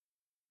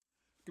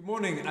Good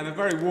morning and a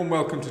very warm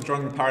welcome to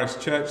Drung Parish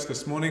Church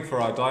this morning for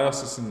our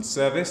diocesan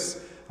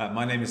service.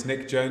 My name is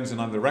Nick Jones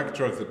and I'm the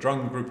rector of the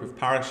Drung group of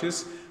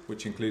parishes,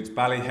 which includes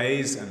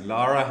Ballyhaise and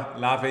Lara,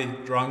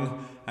 Lavey,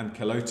 Drung and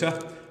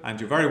Kilota. And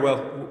you're very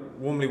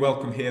warmly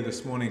welcome here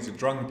this morning to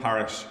Drung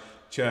Parish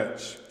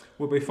Church.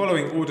 We'll be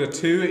following Order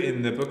 2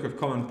 in the Book of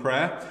Common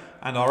Prayer,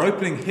 and our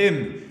opening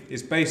hymn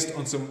is based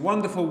on some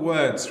wonderful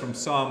words from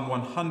Psalm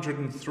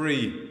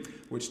 103,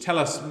 which tell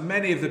us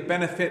many of the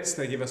benefits.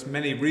 They give us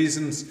many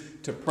reasons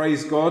to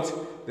praise God.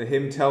 The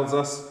hymn tells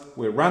us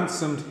we're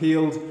ransomed,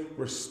 healed,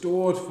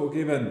 restored,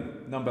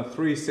 forgiven. Number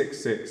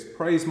 366,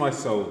 Praise my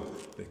soul,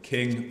 the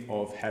King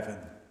of heaven.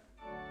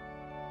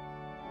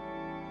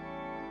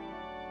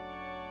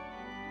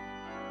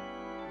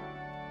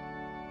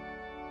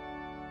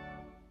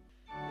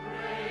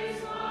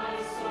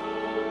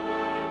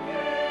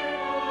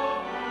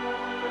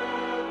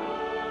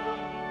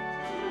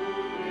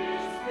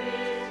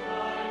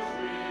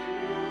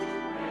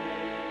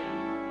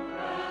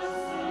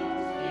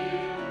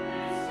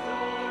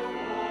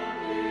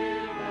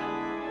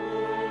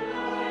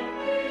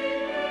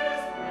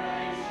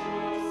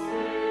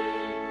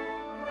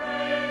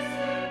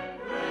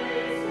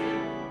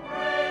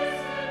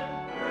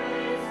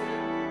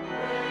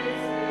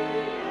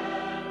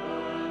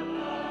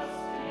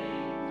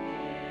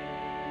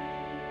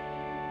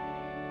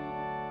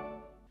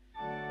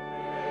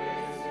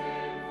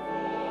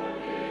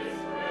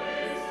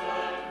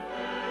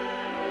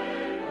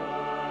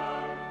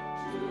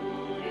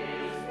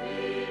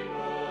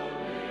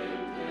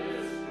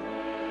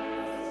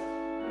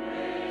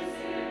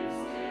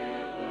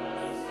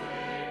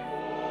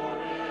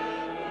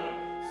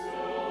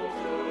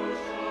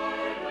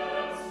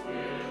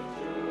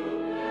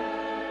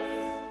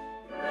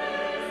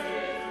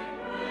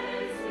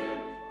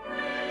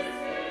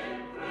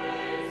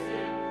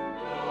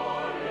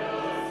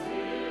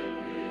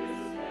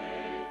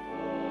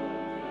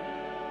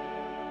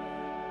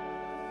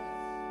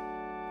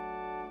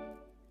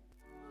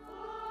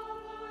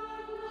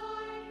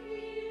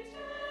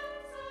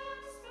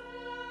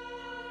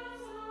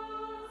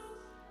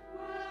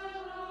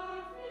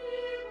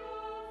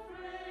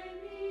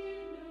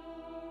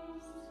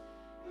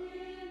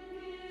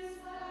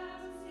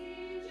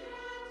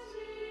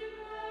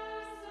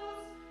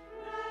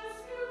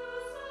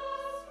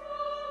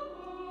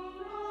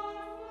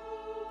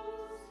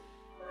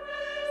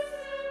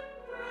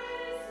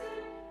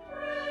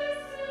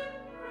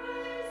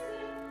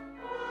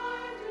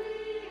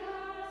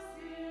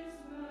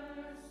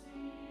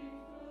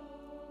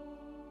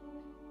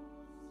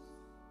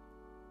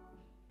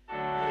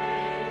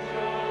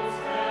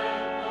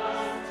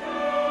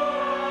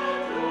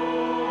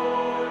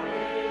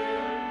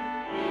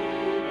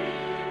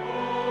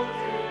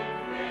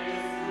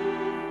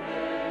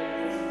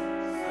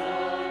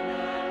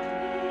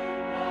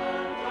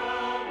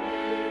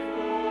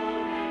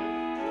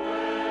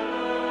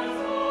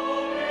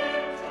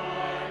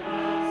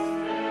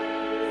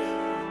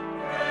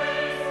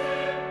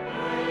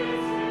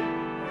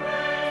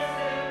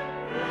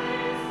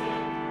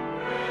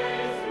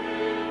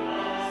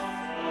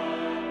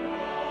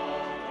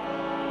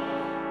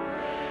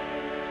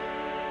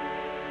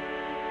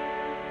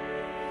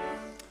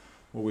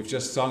 Well, we've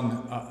just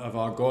sung of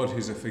our God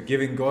who's a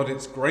forgiving God.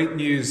 It's great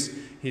news.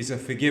 He's a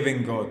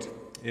forgiving God.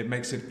 It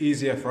makes it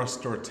easier for us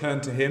to return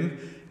to him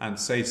and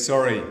say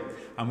sorry.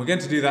 And we're going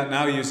to do that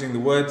now using the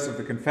words of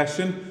the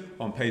confession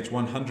on page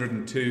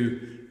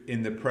 102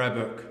 in the prayer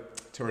book,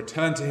 to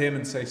return to him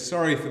and say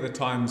sorry for the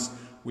times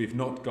we've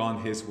not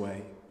gone his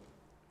way.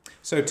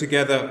 So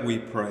together we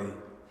pray.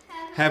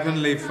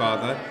 Heavenly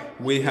Father,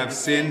 we have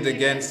sinned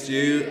against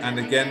you and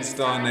against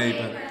our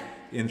neighbour,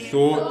 in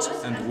thought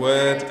and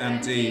word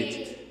and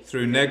deed,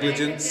 through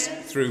negligence,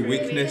 through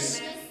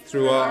weakness,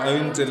 through our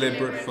own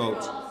deliberate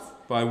fault,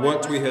 by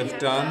what we have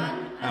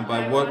done and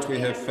by what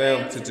we have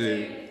failed to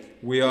do.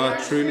 We are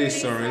truly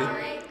sorry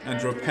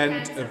and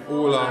repent of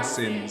all our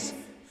sins.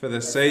 For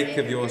the sake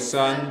of your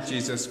Son,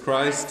 Jesus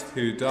Christ,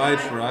 who died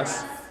for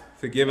us,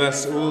 forgive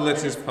us all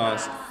that is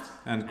past,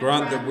 and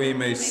grant that we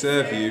may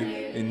serve you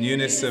in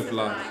newness of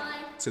life,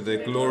 to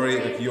the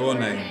glory of your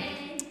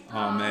name.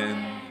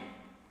 Amen.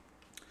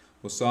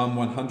 Well, Psalm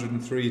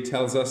 103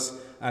 tells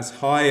us, as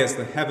high as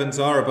the heavens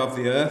are above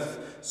the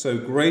earth, so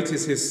great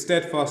is his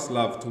steadfast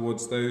love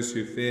towards those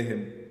who fear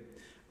him.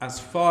 As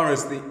far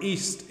as the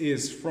east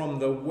is from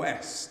the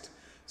west,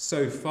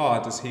 so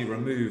far does he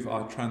remove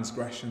our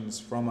transgressions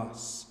from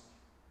us.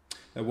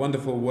 They're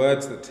wonderful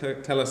words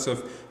that tell us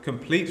of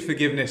complete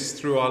forgiveness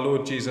through our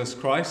Lord Jesus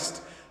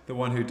Christ, the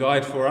one who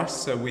died for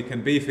us so we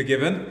can be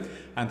forgiven.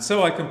 And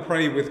so I can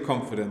pray with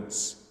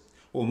confidence.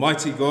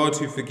 Almighty God,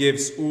 who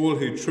forgives all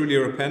who truly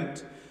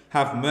repent,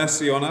 have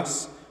mercy on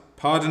us,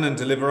 pardon and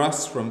deliver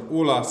us from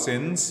all our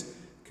sins,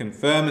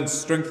 confirm and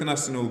strengthen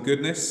us in all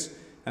goodness,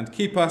 and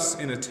keep us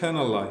in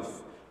eternal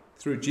life.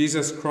 Through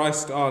Jesus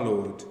Christ our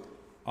Lord.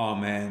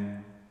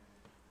 Amen.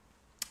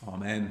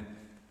 Amen.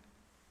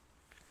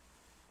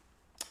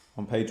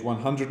 On page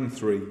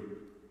 103.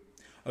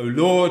 O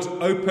Lord,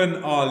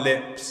 open our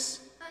lips,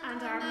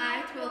 and our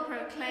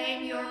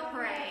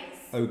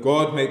O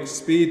God, make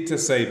speed to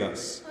save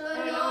us. O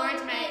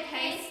Lord, make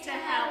haste to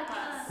help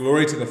us.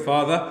 Glory to the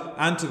Father,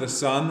 and to the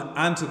Son,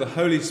 and to the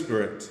Holy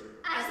Spirit.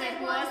 As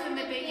it was in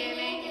the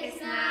beginning,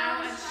 is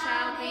now, and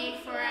shall be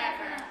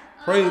forever.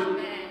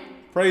 Amen.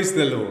 Praise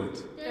the Lord.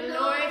 The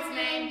Lord's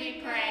name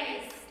be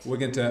praised. We're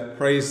going to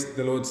praise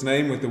the Lord's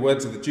name with the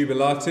words of the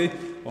Jubilate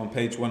on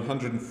page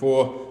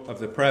 104 of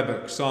the prayer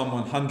book, Psalm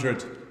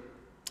 100.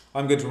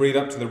 I'm going to read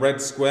up to the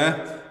red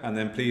square, and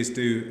then please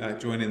do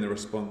join in the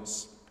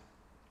response.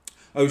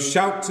 Oh,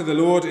 shout to the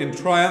Lord in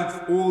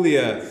triumph, all the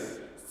earth.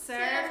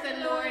 Serve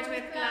the Lord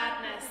with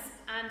gladness,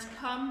 and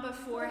come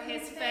before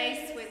his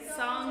face with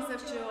songs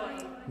of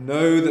joy.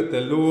 Know that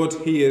the Lord,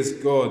 he is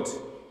God.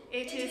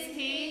 It is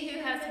he who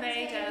has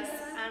made us,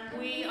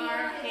 and we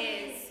are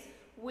his.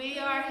 We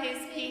are his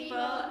people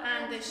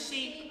and the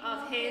sheep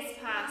of his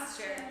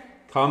pasture.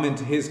 Come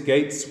into his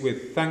gates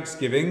with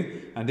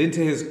thanksgiving, and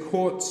into his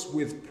courts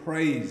with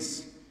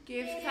praise.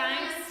 Give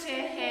thanks to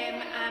him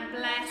and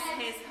bless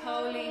his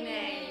holy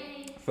name.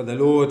 For the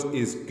Lord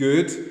is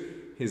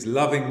good, his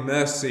loving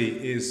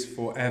mercy is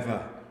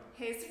forever.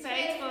 His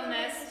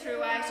faithfulness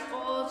throughout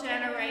all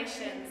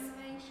generations.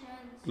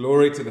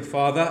 Glory to the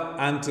Father,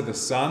 and to the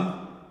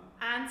Son,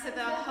 and to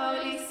the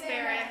Holy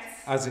Spirit,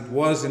 as it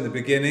was in the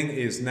beginning,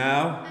 is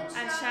now,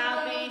 and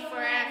shall be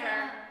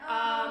forever.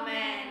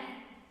 Amen.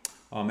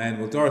 Amen.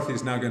 Well, Dorothy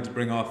is now going to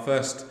bring our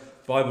first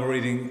Bible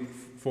reading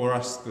for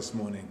us this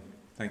morning.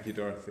 Thank you,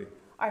 Dorothy.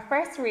 Our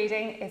first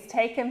reading is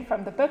taken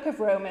from the book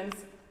of Romans,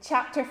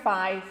 chapter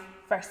 5,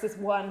 verses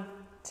 1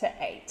 to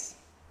 8.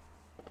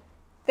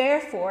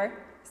 Therefore,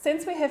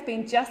 since we have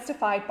been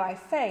justified by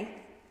faith,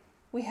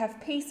 we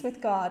have peace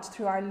with God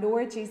through our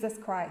Lord Jesus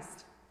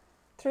Christ.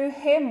 Through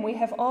him we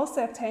have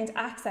also obtained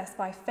access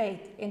by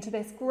faith into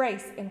this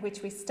grace in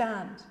which we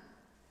stand.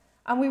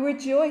 And we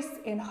rejoice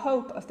in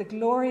hope of the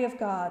glory of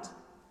God.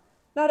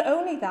 Not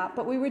only that,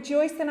 but we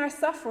rejoice in our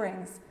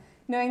sufferings,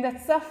 knowing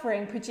that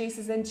suffering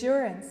produces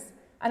endurance,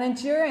 and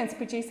endurance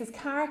produces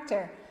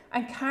character,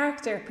 and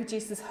character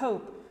produces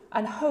hope,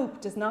 and hope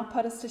does not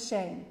put us to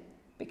shame,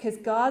 because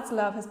God's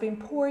love has been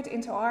poured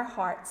into our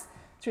hearts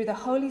through the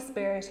Holy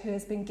Spirit who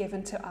has been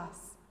given to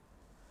us.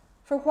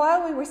 For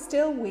while we were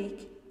still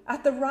weak,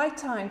 at the right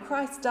time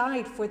Christ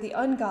died for the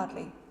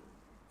ungodly.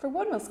 For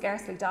one will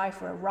scarcely die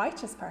for a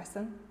righteous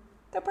person,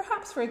 though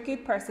perhaps for a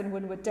good person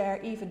one would dare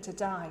even to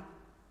die.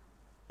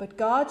 But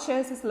God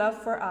shows his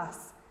love for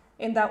us,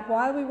 in that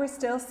while we were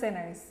still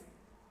sinners,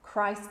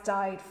 Christ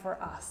died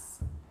for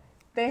us.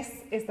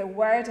 This is the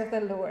word of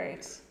the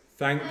Lord.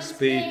 Thanks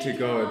be to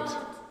God.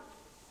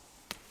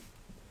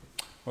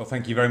 Well,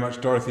 thank you very much,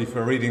 Dorothy,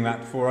 for reading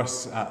that for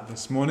us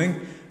this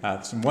morning.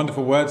 Some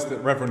wonderful words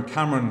that Revd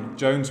Cameron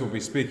Jones will be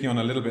speaking on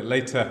a little bit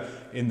later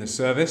in the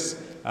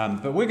service.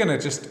 But we're going to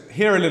just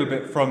hear a little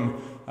bit from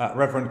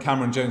Revd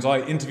Cameron Jones. I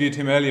interviewed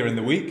him earlier in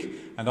the week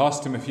and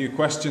asked him a few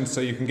questions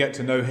so you can get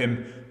to know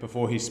him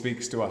before he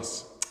speaks to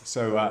us.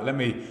 So let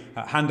me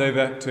hand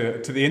over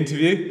to the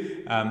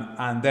interview,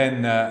 and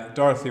then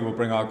Dorothy will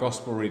bring our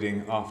gospel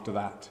reading after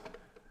that.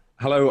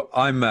 Hello,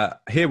 I'm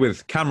here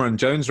with Cameron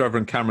Jones,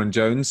 Revd Cameron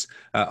Jones.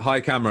 Hi,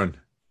 Cameron.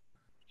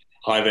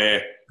 Hi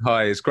there.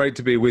 Hi, it's great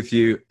to be with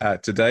you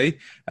today.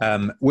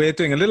 We're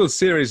doing a little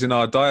series in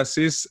our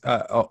diocese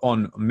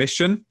on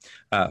mission,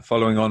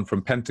 following on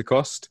from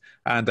Pentecost.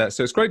 And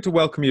so it's great to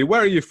welcome you.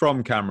 Where are you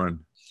from, Cameron?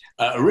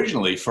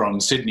 Originally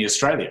from Sydney,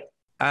 Australia.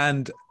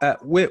 And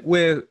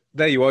we're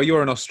there you are.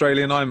 You're an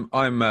Australian.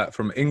 I'm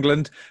from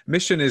England.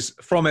 Mission is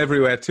from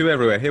everywhere to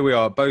everywhere. Here we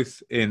are,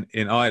 both in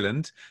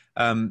Ireland.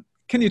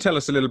 Can you tell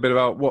us a little bit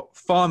about what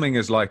farming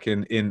is like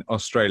in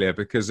Australia?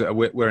 Because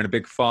we're in a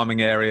big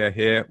farming area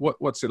here.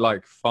 What's it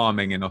like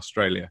farming in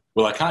Australia?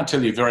 Well, I can't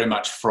tell you very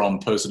much from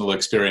personal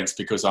experience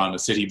because I'm a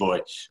city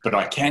boy, but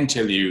I can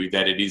tell you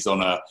that it is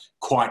on a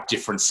quite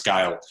different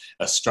scale.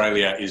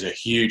 Australia is a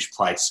huge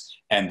place,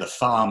 and the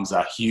farms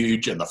are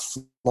huge and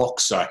the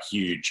flocks are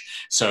huge.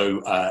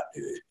 So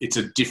it's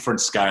a different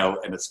scale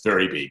and it's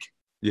very big.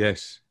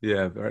 Yes,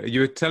 yeah. You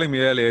were telling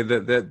me earlier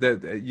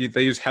that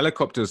they use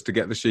helicopters to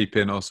get the sheep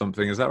in or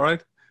something. Is that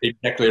right?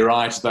 Exactly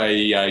right. They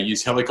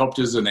use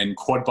helicopters and then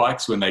quad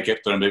bikes when they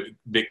get them a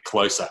bit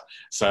closer.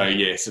 So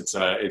yes,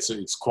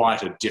 it's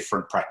quite a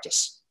different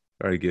practice.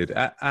 Very good.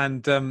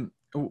 And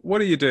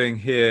what are you doing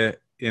here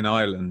in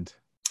Ireland?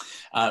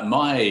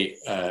 My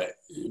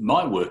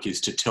work is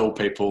to tell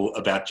people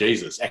about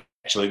Jesus.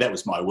 Actually, that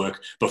was my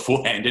work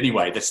beforehand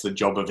anyway. That's the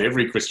job of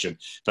every Christian.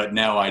 But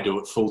now I do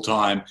it full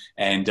time,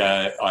 and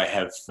I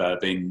have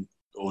been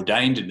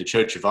ordained in the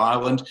Church of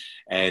Ireland,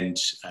 and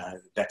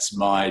that's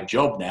my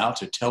job now,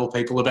 to tell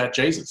people about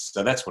Jesus.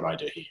 So that's what I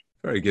do here.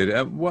 Very good.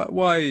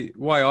 Why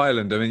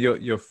Ireland? I mean,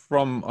 you're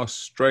from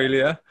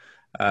Australia.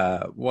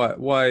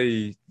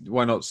 Why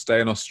not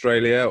stay in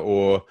Australia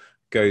or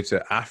go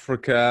to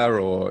Africa,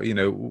 or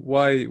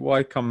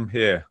why come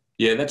here?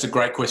 Yeah, that's a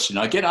great question.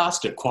 I get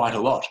asked it quite a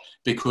lot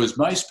because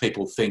most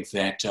people think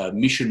that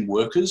mission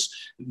workers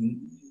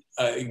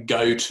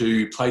go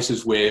to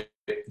places where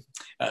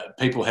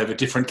people have a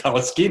different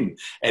colour skin.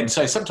 And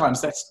so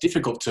sometimes that's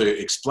difficult to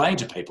explain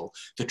to people.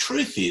 The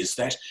truth is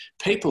that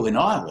people in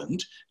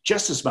Ireland,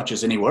 just as much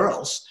as anywhere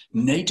else,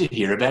 need to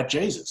hear about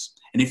Jesus.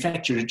 And in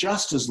fact, you're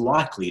just as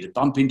likely to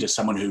bump into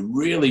someone who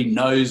really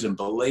knows and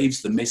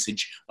believes the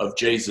message of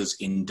Jesus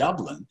in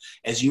Dublin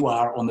as you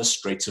are on the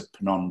streets of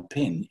Phnom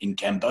Penh in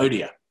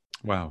Cambodia.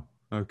 Wow.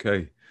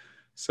 Okay.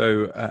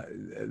 So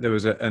there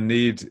was a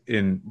need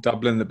in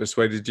Dublin that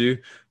persuaded you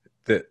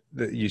that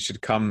you should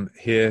come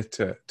here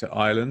to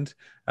Ireland.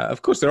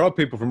 Of course, there are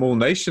people from all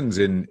nations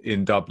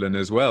in Dublin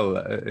as well.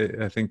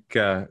 I think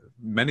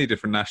many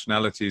different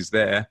nationalities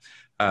there.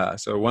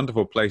 So a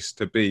wonderful place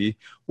to be.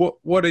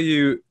 What are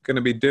you going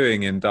to be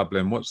doing in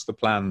Dublin? What's the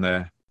plan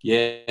there?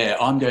 Yeah,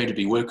 I'm going to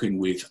be working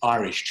with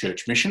Irish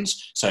Church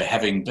Missions. So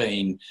having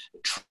been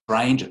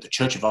trained at the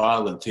Church of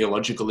Ireland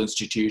Theological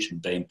Institute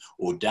and been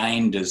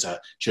ordained as a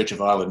Church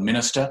of Ireland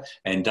minister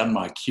and done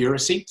my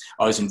curacy,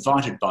 I was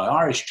invited by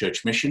Irish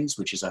Church Missions,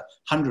 which is a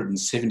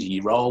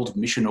 170-year-old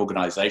mission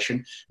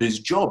organisation whose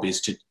job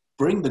is to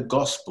bring the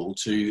gospel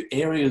to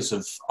areas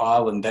of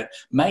Ireland that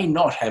may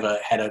not have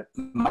had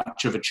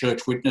much of a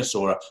church witness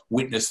or a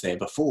witness there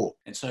before.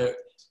 And so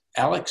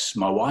Alex,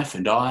 my wife,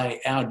 and I,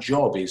 our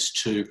job is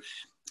to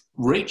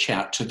reach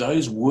out to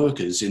those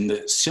workers in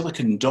the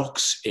Silicon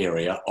Docks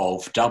area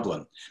of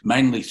Dublin,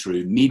 mainly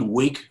through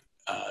midweek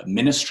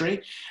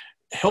ministry,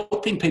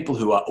 helping people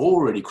who are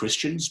already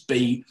Christians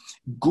be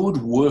good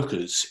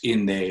workers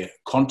in their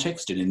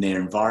context and in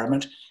their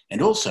environment,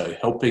 and also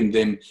helping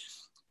them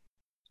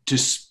to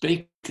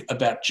speak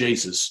about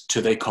Jesus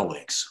to their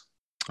colleagues.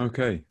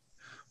 Okay.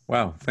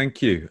 Wow.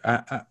 Thank you.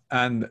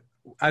 And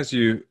as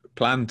you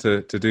plan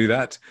to do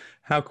that,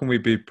 how can we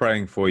be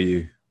praying for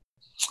you?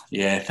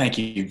 Yeah, thank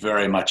you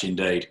very much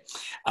indeed.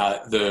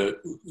 The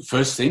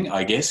first thing,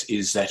 I guess,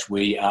 is that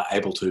we are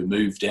able to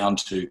move down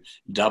to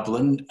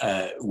Dublin.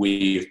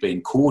 We've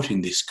been caught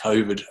in this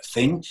COVID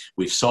thing.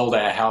 We've sold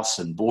our house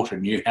and bought a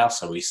new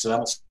house, so we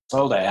sold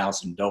our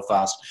house in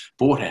Belfast,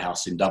 bought a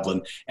house in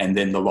Dublin, and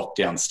then the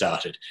lockdown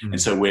started. And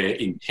so we're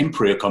in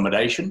temporary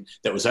accommodation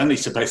that was only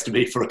supposed to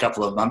be for a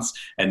couple of months,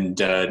 and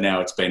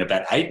now it's been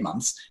about 8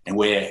 months, and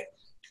we're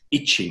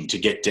itching to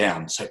get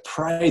down. So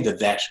pray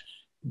that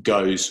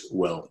goes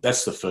well.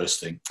 That's the first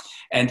thing.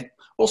 And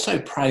also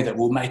pray that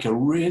we'll make a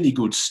really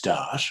good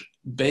start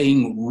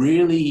being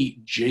really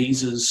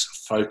Jesus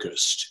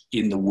focused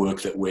in the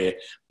work that we're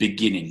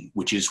beginning,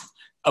 which is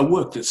a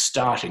work that's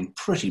starting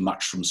pretty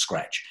much from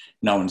scratch.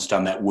 No one's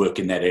done that work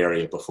in that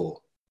area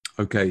before.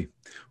 Okay.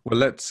 Well,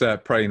 let's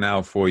pray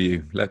now for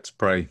you. Let's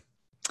pray.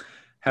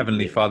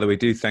 Heavenly Father, we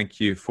do thank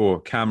you for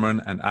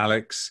Cameron and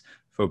Alex,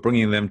 for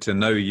bringing them to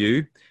know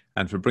you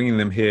and for bringing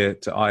them here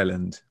to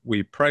Ireland.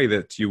 We pray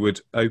that you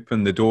would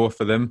open the door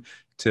for them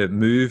to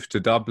move to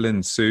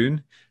Dublin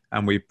soon.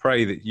 And we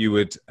pray that you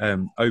would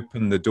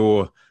open the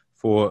door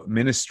for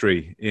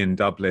ministry in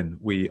Dublin.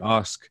 We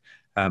ask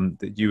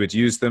that you would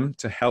use them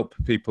to help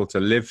people to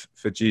live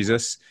for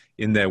Jesus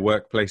in their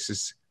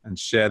workplaces and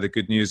share the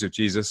good news of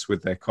Jesus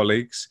with their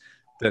colleagues,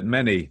 that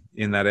many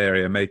in that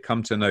area may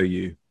come to know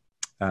you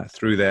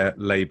through their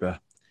labour.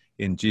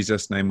 In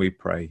Jesus' name we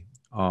pray.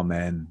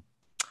 Amen.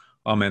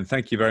 Amen.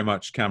 Thank you very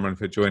much, Cameron,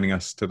 for joining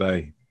us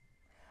today.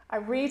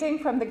 A reading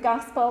from the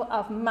Gospel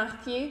of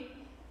Matthew,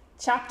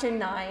 chapter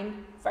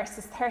 9,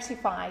 verses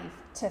 35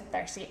 to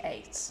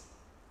 38.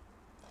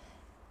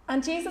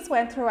 And Jesus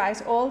went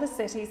throughout all the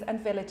cities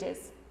and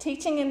villages,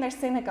 teaching in their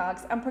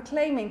synagogues and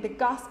proclaiming the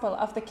gospel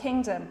of the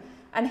kingdom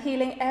and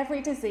healing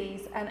every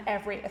disease and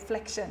every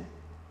affliction.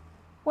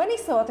 When he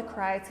saw the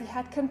crowds, he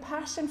had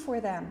compassion for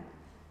them,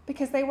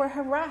 because they were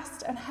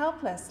harassed and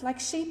helpless,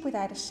 like sheep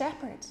without a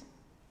shepherd.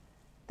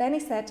 Then he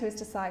said to his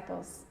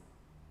disciples,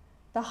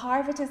 "The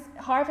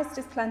harvest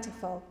is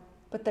plentiful,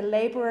 but the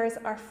labourers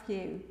are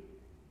few.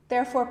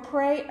 Therefore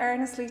pray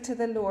earnestly to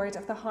the Lord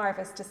of the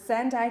harvest to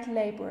send out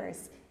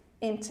labourers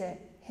into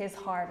his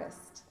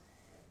harvest."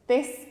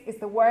 This is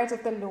the word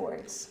of the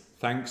Lord.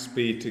 Thanks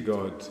be to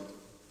God.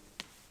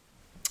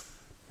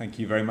 Thank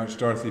you very much,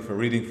 Dorothy, for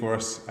reading for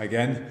us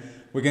again.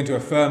 We're going to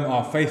affirm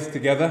our faith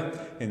together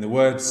in the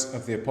words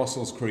of the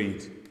Apostles'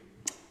 Creed.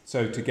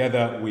 So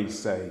together we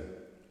say,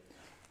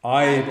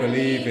 I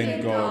believe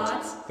in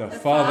God, the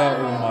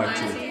Father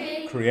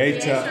Almighty,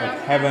 creator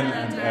of heaven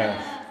and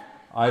earth.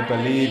 I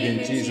believe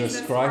in Jesus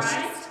Christ,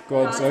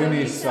 God's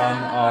only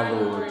Son, our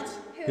Lord,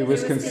 who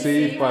was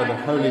conceived by the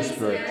Holy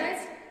Spirit,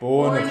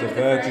 born of the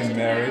Virgin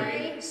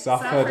Mary,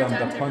 suffered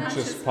under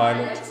Pontius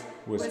Pilate,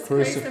 was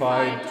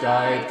crucified,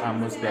 died,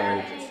 and was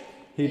buried.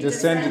 He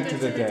descended to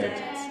the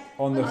dead.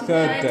 On the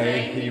third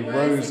day he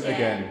rose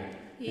again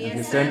and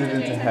descended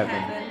into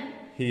heaven.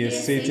 He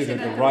is seated at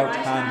the right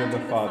hand of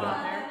the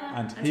Father,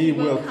 and he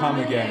will come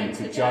again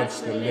to judge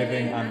the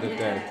living and the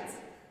dead.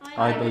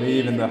 I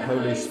believe in the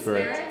Holy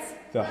Spirit,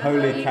 the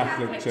Holy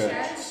Catholic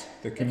Church,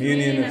 the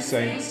communion of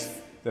saints,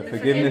 the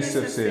forgiveness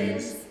of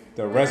sins,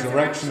 the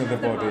resurrection of the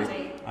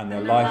body, and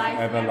the life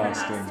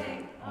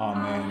everlasting.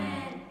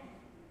 Amen.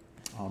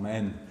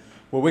 Amen.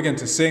 Well, we're going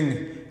to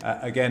sing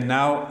again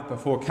now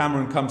before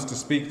Cameron comes to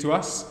speak to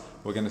us.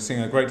 We're going to sing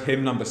a great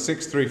hymn, number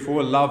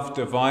 634, Love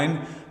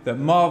Divine, that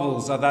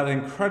marvels at that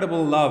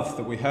incredible love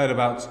that we heard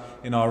about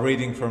in our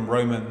reading from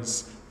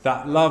Romans.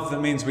 That love that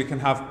means we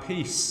can have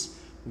peace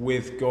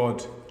with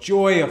God,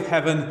 joy of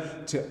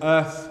heaven to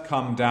earth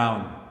come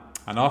down.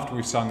 And after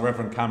we've sung,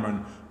 Revd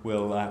Cameron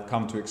will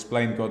come to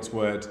explain God's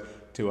word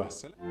to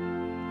us.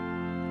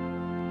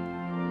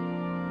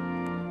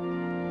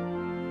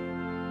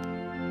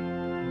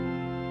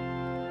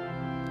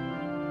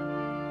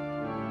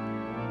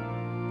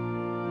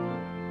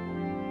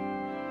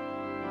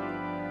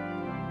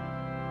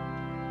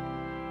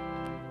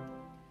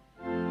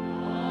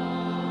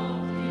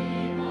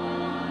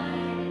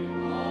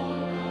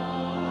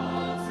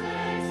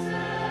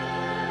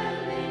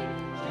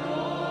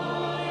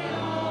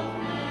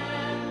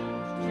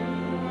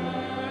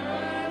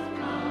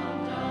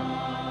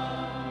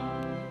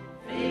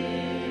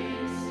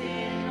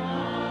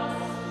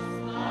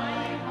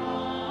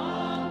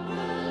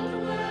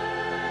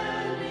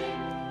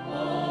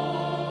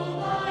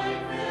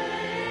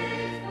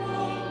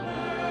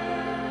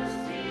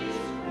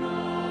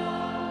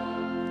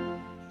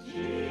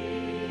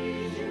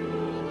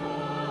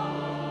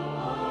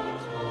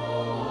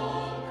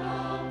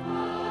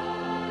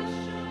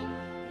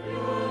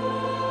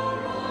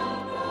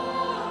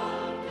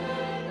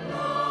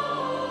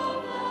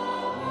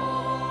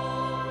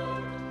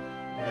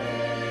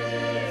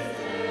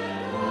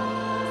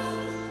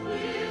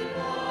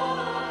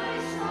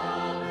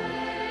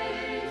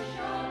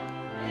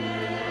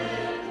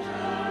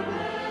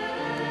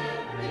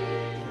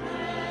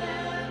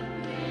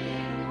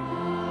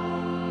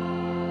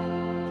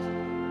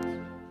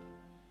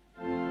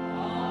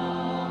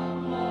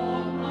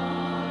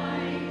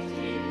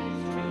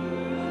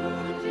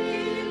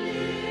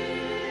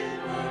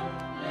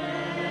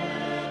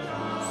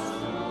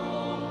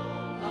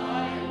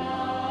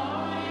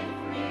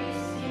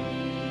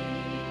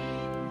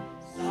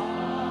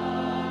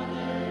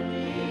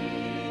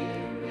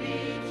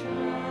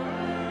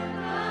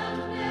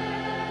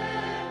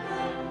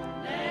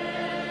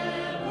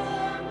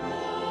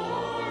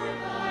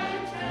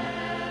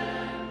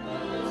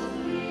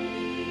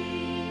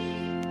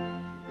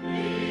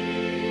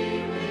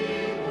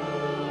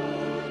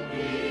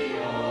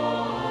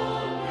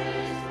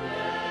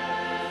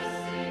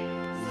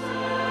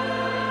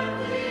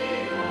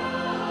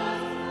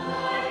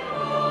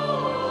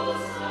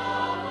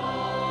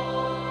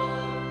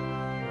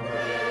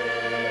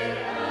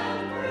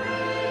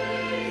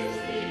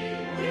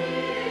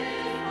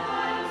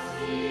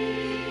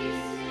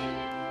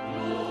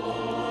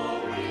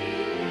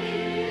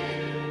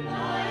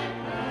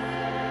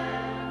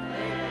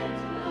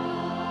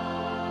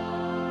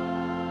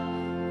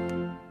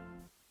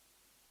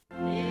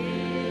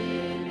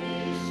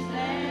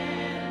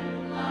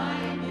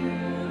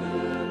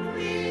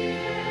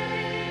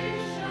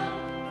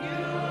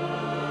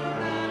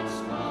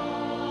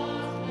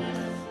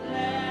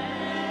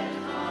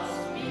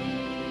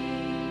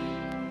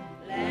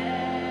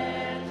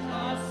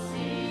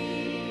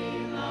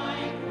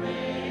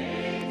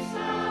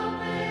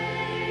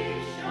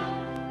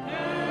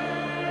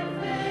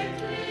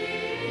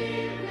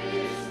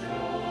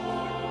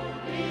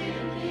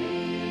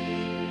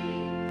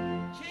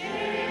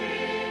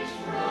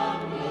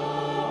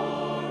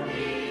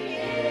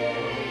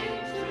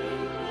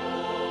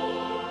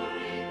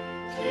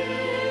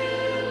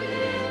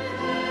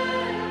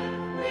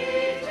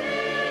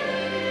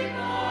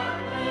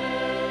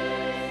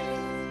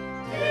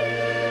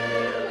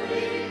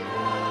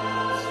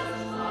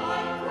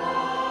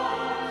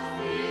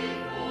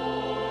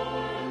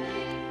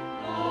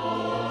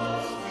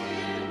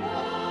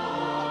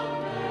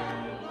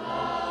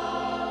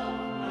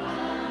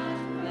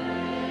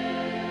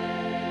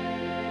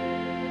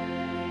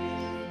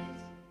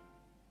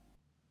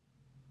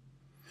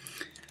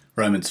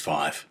 Romans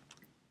 5.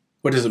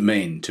 What does it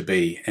mean to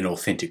be an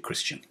authentic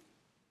Christian?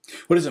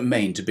 What does it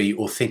mean to be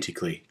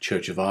authentically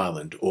Church of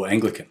Ireland or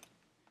Anglican?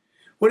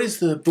 What is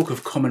the Book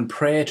of Common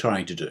Prayer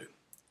trying to do?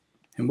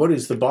 And what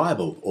is the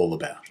Bible all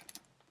about?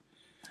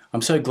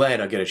 I'm so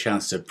glad I get a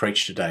chance to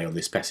preach today on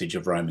this passage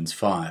of Romans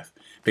 5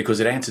 because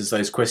it answers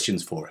those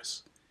questions for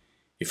us.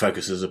 It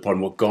focuses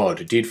upon what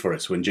God did for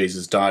us when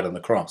Jesus died on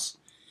the cross.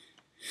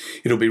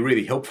 It'll be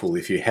really helpful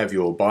if you have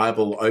your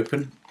Bible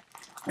open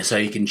so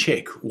you can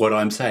check what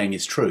I'm saying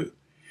is true.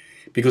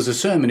 Because the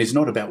sermon is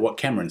not about what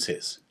Cameron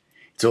says.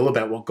 It's all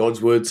about what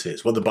God's Word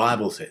says, what the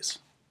Bible says.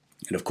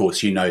 And of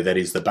course, you know that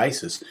is the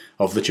basis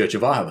of the Church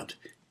of Ireland.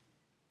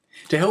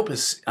 To help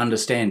us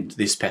understand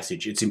this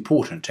passage, it's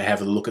important to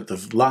have a look at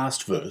the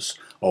last verse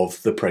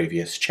of the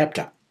previous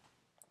chapter.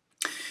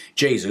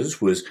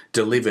 Jesus was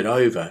delivered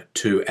over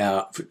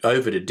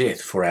to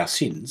death for our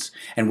sins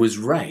and was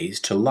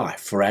raised to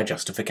life for our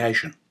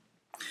justification.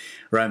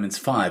 Romans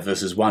 5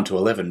 verses 1 to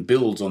 11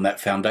 builds on that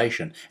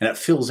foundation, and it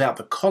fills out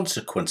the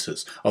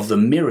consequences of the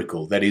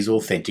miracle that is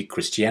authentic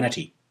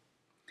Christianity.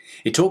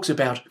 It talks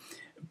about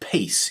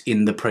peace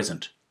in the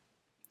present,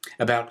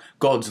 about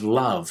God's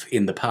love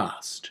in the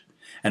past,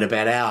 and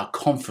about our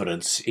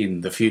confidence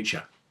in the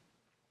future.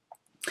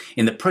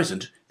 In the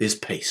present, there's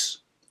peace.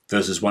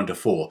 Verses 1 to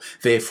 4.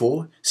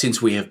 Therefore,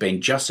 since we have been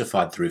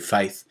justified through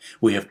faith,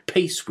 we have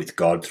peace with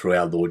God through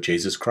our Lord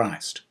Jesus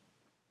Christ.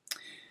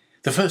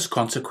 The first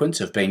consequence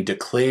of being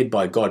declared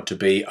by God to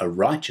be a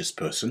righteous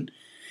person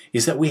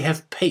is that we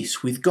have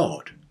peace with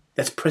God.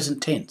 That's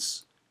present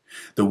tense.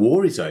 The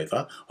war is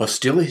over,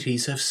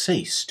 hostilities have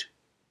ceased.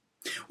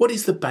 What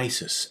is the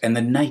basis and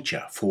the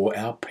nature for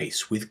our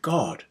peace with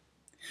God?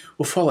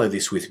 Well, follow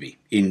this with me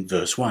in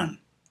verse 1.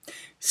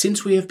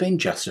 Since we have been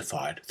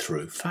justified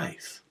through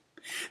faith.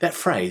 That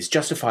phrase,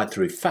 justified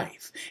through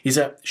faith, is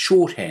a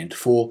shorthand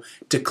for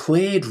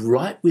declared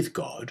right with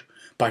God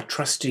by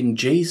trusting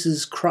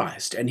Jesus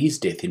Christ and his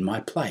death in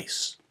my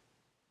place.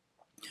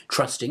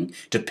 Trusting,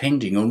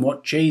 depending on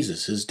what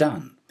Jesus has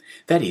done.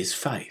 That is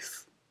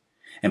faith.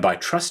 And by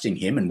trusting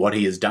him and what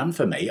he has done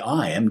for me,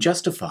 I am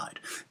justified.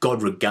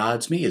 God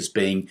regards me as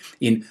being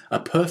in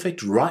a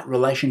perfect right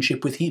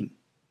relationship with him.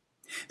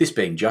 This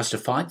being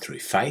justified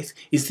through faith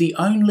is the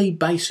only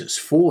basis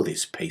for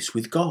this peace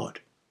with God.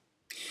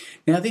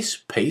 Now, this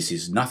peace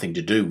is nothing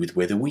to do with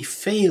whether we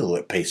feel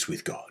at peace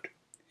with God.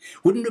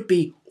 Wouldn't it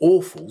be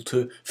awful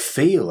to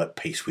feel at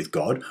peace with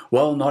God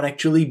while not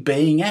actually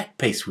being at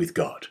peace with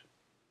God?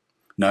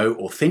 No,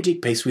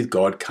 authentic peace with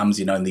God comes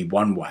in only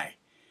one way,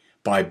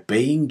 by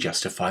being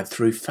justified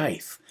through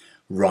faith,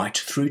 right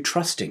through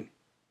trusting.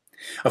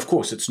 Of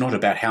course, it's not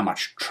about how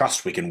much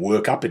trust we can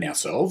work up in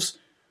ourselves.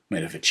 I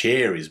mean, if a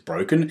chair is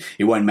broken,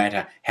 it won't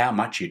matter how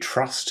much you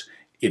trust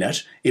in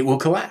it, it will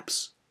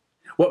collapse.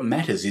 What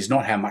matters is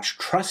not how much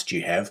trust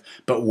you have,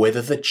 but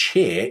whether the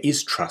chair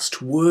is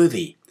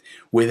trustworthy,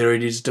 whether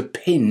it is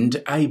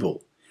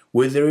dependable,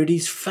 whether it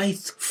is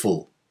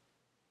faithful.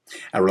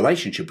 A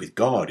relationship with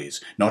God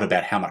is not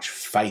about how much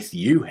faith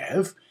you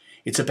have,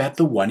 it's about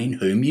the one in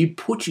whom you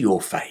put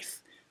your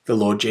faith, the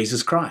Lord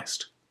Jesus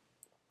Christ.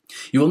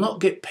 You will not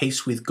get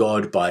peace with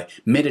God by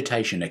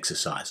meditation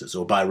exercises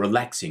or by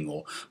relaxing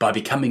or by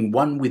becoming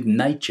one with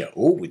nature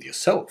or with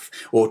yourself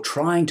or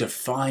trying to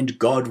find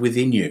God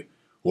within you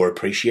or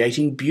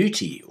appreciating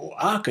beauty or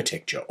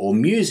architecture or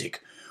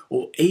music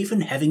or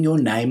even having your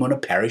name on a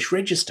parish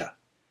register.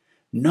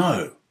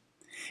 No.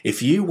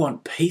 If you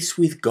want peace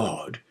with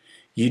God,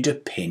 you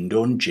depend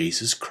on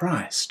Jesus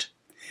Christ.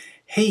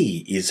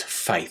 He is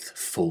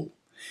faithful.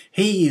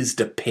 He is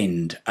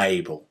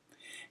dependable.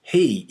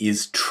 He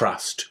is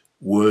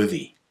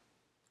trustworthy.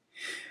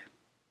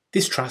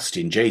 This trust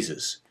in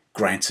Jesus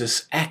grants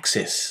us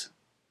access.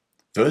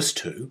 Verse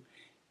 2,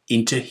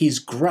 into his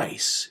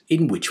grace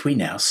in which we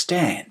now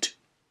stand.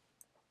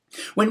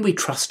 When we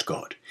trust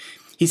God,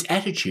 his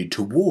attitude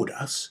toward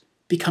us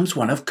becomes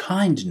one of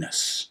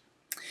kindness.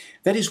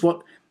 That is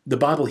what the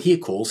Bible here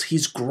calls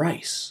his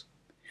grace.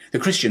 The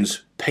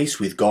Christian's peace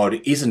with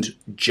God isn't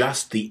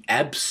just the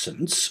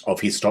absence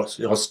of his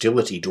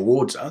hostility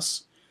towards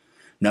us.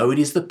 No, it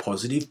is the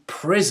positive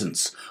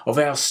presence of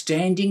our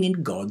standing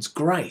in God's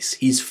grace,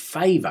 his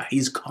favour,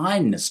 his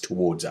kindness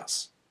towards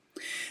us.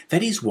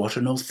 That is what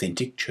an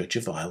authentic Church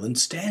of Ireland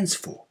stands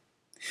for.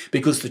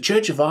 Because the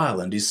Church of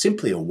Ireland is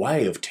simply a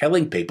way of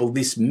telling people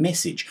this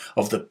message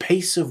of the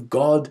peace of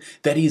God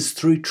that is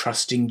through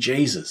trusting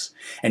Jesus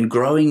and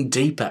growing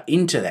deeper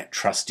into that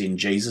trust in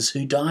Jesus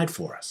who died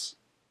for us.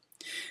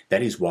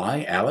 That is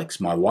why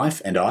Alex, my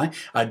wife, and I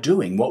are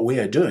doing what we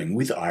are doing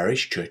with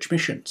Irish Church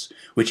Missions,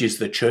 which is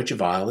the Church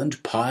of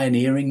Ireland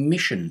pioneering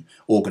mission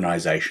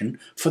organisation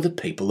for the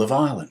people of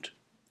Ireland.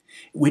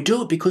 We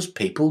do it because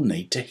people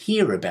need to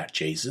hear about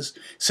Jesus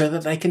so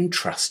that they can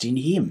trust in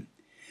him.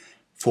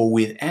 For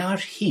without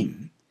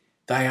him,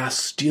 they are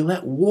still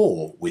at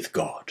war with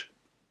God.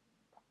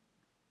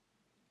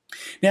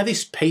 Now,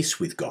 this peace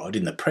with God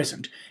in the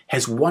present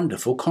has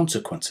wonderful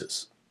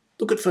consequences.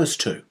 Look at verse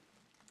 2.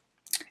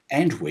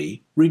 And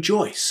we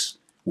rejoice,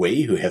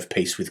 we who have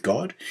peace with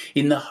God,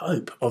 in the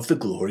hope of the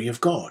glory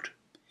of God.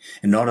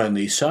 And not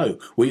only so,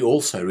 we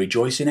also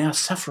rejoice in our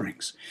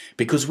sufferings,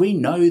 because we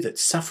know that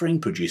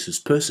suffering produces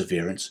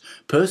perseverance,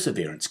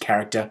 perseverance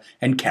character,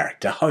 and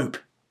character hope.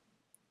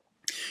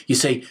 You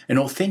see, an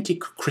authentic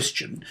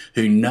Christian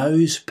who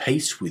knows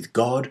peace with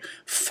God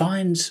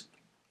finds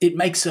it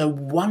makes a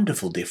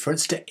wonderful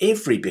difference to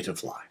every bit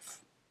of life.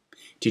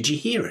 Did you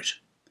hear it?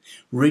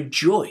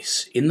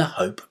 Rejoice in the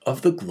hope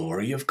of the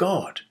glory of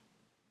God.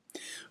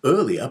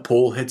 Earlier,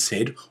 Paul had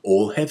said,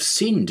 all have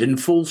sinned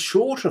and fall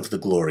short of the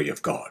glory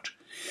of God.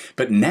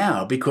 But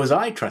now, because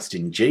I trust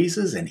in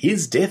Jesus and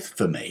his death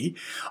for me,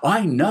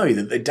 I know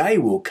that the day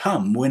will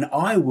come when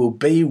I will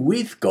be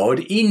with God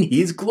in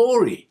his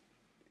glory.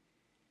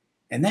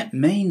 And that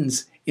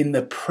means in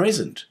the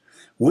present,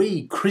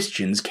 we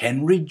Christians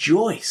can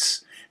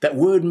rejoice. That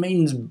word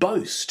means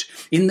boast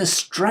in the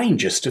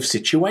strangest of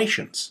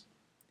situations.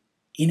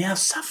 In our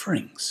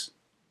sufferings.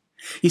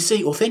 You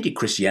see, authentic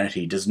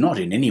Christianity does not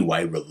in any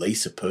way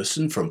release a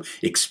person from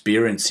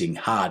experiencing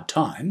hard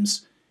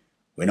times.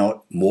 We're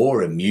not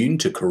more immune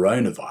to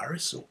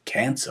coronavirus or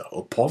cancer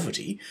or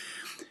poverty.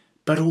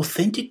 But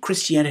authentic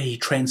Christianity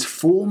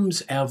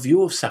transforms our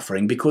view of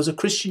suffering because a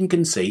Christian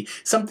can see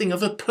something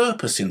of a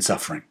purpose in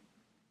suffering.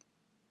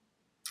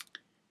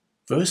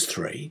 Verse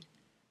 3,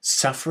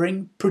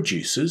 Suffering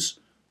produces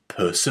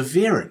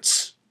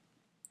perseverance.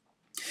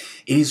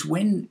 It is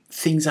when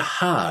things are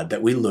hard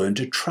that we learn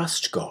to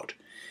trust God,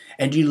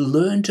 and you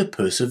learn to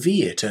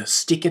persevere, to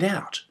stick it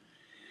out.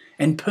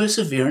 And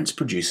perseverance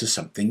produces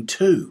something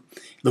too.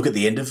 Look at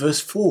the end of verse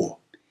 4.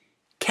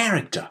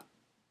 Character.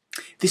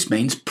 This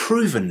means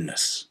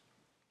provenness.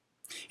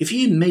 If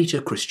you meet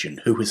a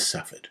Christian who has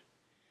suffered,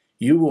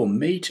 you will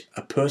meet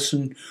a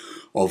person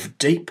of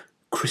deep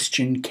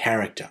Christian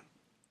character,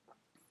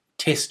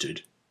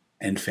 tested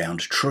and found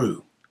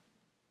true.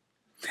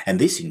 And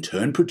this in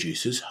turn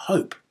produces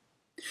hope.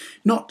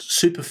 Not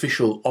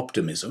superficial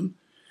optimism,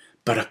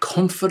 but a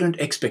confident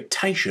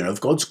expectation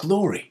of God's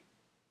glory.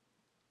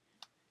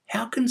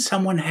 How can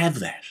someone have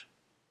that?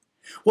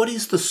 What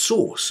is the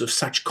source of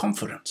such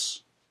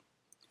confidence?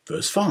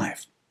 Verse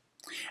 5.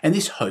 And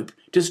this hope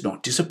does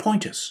not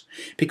disappoint us,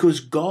 because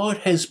God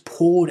has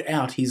poured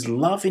out his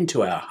love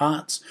into our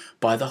hearts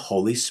by the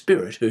Holy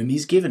Spirit whom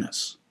he's given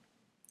us.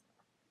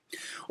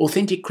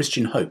 Authentic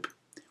Christian hope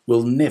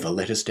will never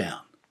let us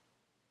down.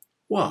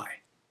 Why?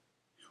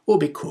 Well,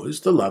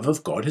 because the love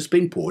of God has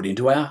been poured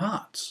into our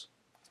hearts.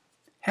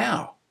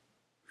 How?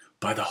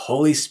 By the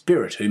Holy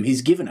Spirit whom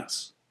he's given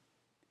us.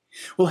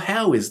 Well,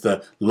 how is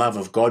the love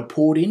of God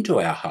poured into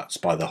our hearts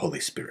by the Holy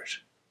Spirit?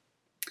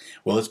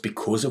 Well, it's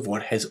because of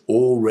what has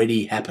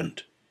already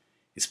happened.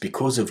 It's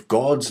because of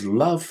God's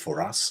love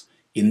for us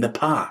in the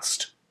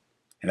past.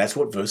 And that's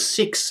what verse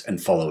 6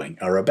 and following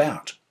are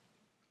about.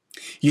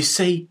 You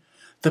see,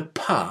 the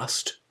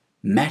past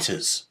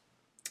matters.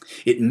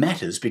 It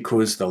matters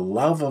because the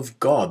love of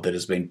God that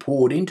has been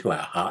poured into our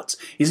hearts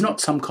is not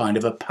some kind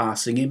of a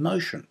passing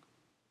emotion.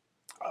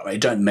 I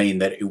don't mean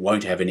that it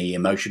won't have any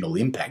emotional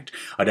impact.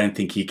 I don't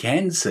think you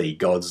can see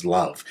God's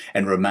love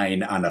and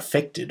remain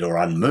unaffected or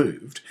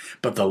unmoved.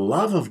 But the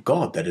love of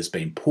God that has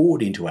been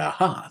poured into our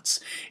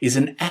hearts is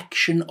an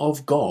action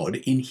of God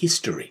in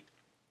history.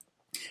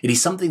 It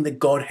is something that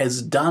God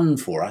has done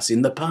for us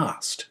in the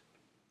past.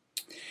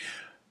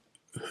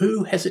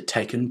 Who has it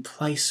taken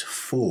place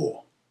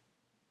for?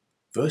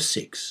 Verse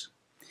 6.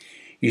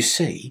 You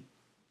see,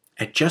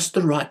 at just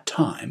the right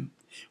time,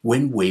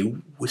 when we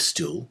were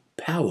still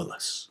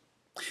powerless.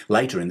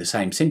 Later in the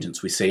same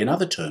sentence, we see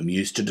another term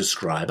used to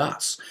describe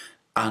us,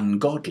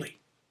 ungodly.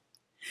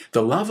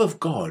 The love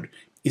of God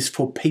is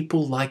for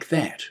people like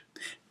that,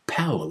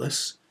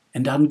 powerless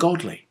and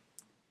ungodly.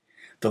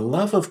 The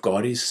love of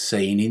God is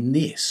seen in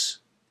this,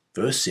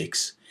 verse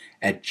 6,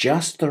 at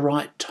just the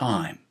right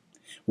time,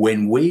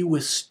 when we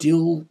were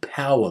still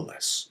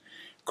powerless,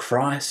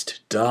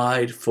 Christ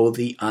died for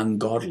the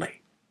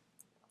ungodly.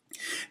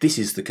 This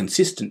is the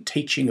consistent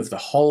teaching of the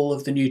whole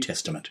of the New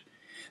Testament.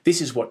 This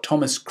is what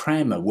Thomas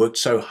Cranmer worked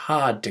so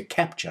hard to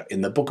capture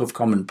in the Book of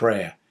Common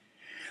Prayer.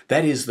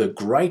 That is the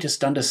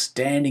greatest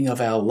understanding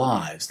of our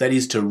lives. That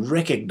is to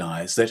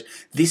recognise that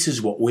this is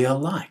what we are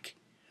like.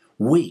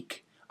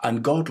 Weak,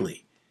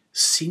 ungodly,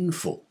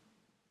 sinful.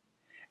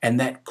 And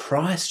that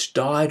Christ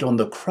died on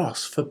the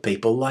cross for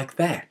people like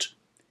that.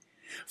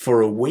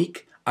 For a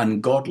weak,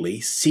 ungodly,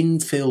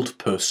 sin-filled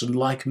person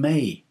like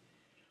me.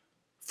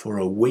 For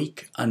a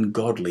weak,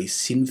 ungodly,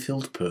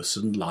 sin-filled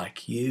person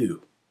like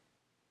you.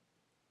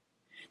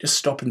 Just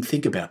stop and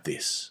think about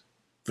this.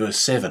 Verse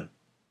 7.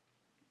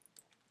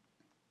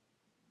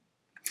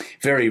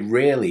 Very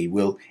rarely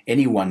will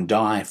anyone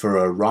die for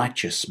a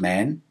righteous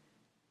man,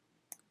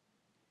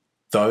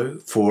 though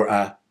for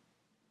a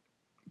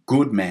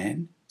good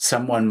man,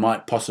 someone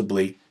might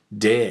possibly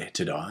dare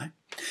to die.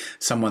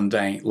 Someone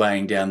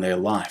laying down their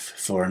life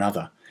for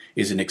another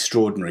is an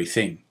extraordinary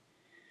thing.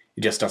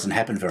 It just doesn't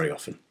happen very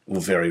often, or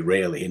very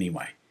rarely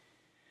anyway.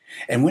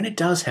 And when it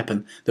does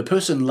happen, the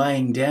person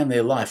laying down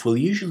their life will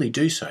usually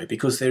do so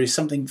because there is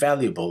something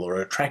valuable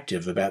or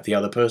attractive about the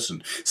other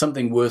person,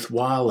 something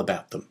worthwhile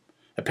about them.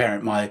 A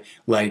parent might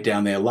lay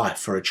down their life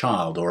for a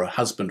child, or a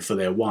husband for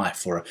their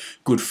wife, or a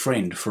good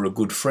friend for a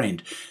good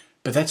friend.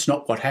 But that's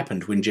not what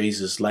happened when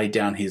Jesus laid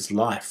down his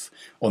life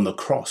on the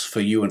cross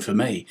for you and for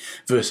me.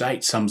 Verse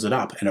 8 sums it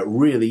up, and it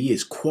really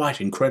is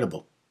quite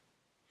incredible.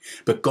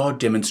 But God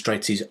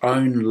demonstrates his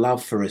own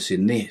love for us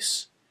in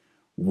this.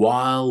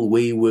 While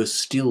we were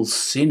still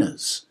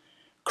sinners,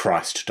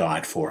 Christ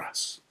died for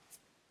us.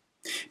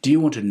 Do you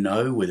want to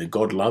know whether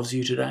God loves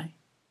you today?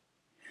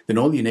 Then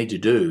all you need to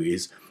do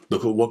is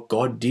look at what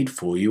God did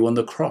for you on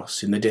the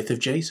cross in the death of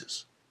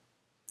Jesus.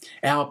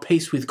 Our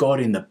peace with God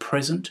in the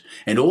present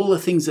and all the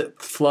things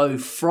that flow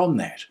from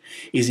that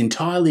is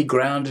entirely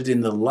grounded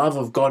in the love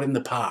of God in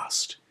the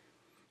past.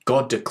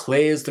 God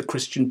declares the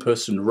Christian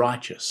person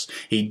righteous.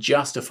 He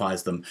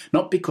justifies them,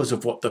 not because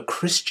of what the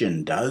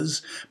Christian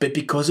does, but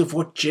because of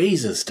what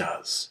Jesus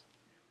does.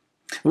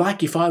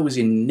 Like if I was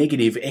in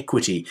negative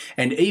equity,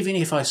 and even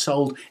if I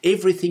sold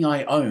everything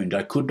I owned,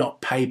 I could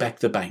not pay back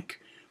the bank.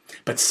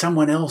 But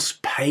someone else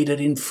paid it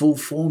in full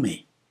for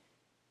me.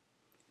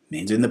 It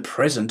means in the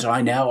present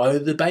I now owe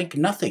the bank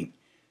nothing,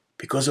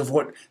 because of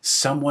what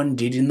someone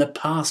did in the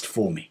past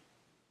for me.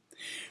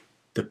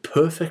 The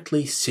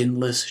perfectly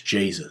sinless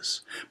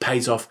Jesus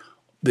pays off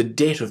the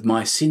debt of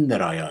my sin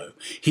that I owe.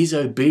 His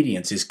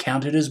obedience is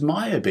counted as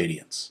my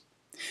obedience.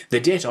 The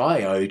debt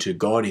I owe to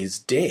God is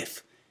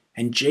death,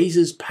 and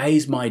Jesus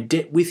pays my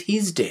debt with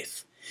his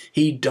death.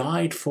 He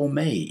died for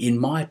me in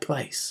my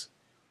place.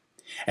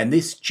 And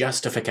this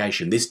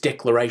justification, this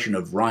declaration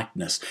of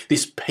rightness,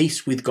 this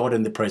peace with God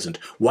in the present,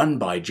 won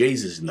by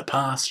Jesus in the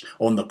past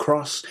on the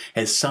cross,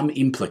 has some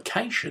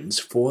implications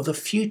for the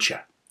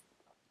future.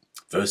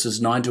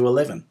 Verses 9 to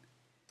 11.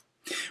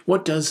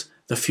 What does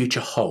the future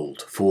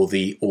hold for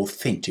the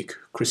authentic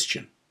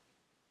Christian?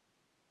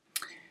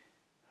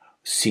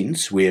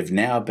 Since we have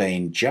now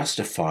been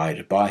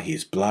justified by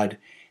his blood,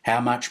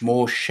 how much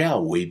more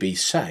shall we be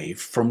saved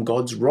from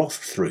God's wrath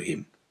through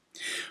him?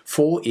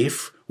 For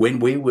if, when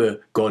we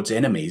were God's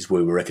enemies,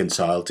 we were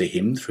reconciled to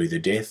him through the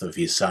death of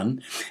his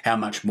Son, how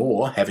much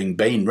more, having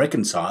been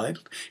reconciled,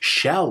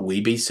 shall we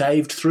be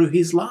saved through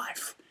his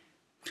life?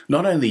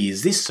 Not only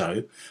is this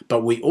so,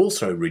 but we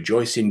also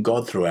rejoice in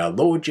God through our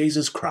Lord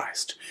Jesus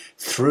Christ,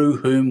 through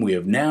whom we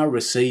have now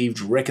received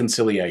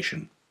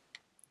reconciliation.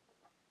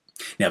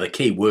 Now, the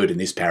key word in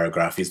this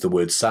paragraph is the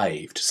word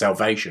saved,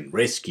 salvation,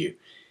 rescue.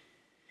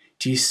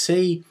 Do you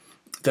see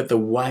that the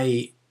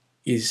way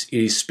is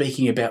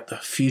speaking about the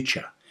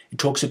future? It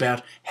talks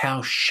about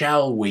how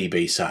shall we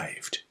be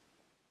saved.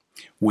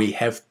 We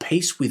have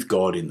peace with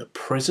God in the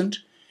present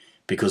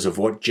because of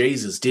what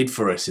Jesus did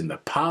for us in the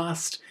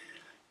past.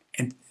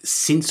 And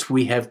since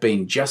we have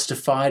been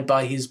justified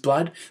by his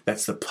blood,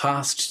 that's the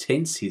past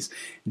tense, his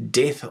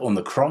death on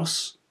the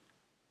cross.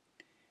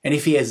 And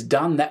if he has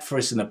done that for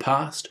us in the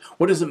past,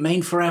 what does it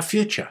mean for our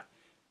future?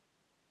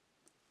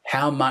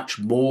 How much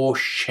more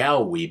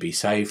shall we be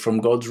saved from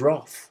God's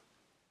wrath?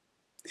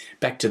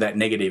 Back to that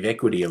negative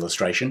equity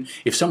illustration,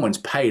 if someone's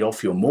paid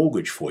off your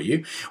mortgage for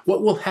you,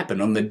 what will happen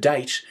on the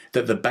date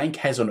that the bank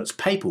has on its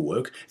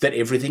paperwork that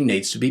everything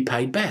needs to be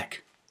paid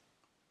back?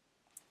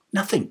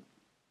 Nothing.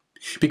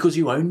 Because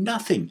you owe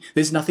nothing.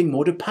 There's nothing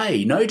more to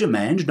pay. No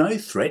demand, no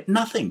threat,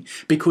 nothing.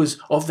 Because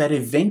of that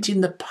event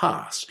in the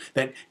past,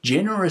 that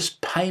generous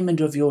payment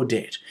of your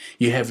debt,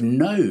 you have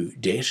no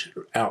debt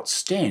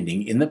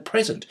outstanding in the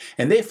present,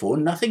 and therefore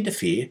nothing to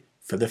fear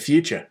for the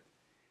future.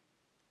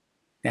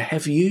 Now,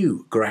 have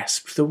you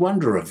grasped the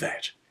wonder of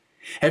that?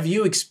 Have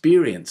you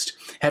experienced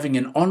having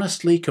an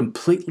honestly,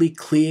 completely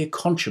clear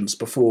conscience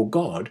before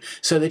God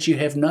so that you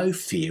have no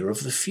fear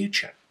of the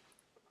future?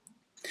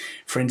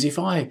 Friends, if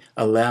I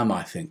allow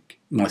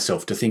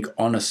myself to think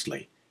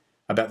honestly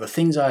about the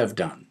things I have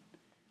done,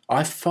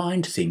 I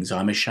find things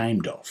I'm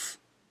ashamed of.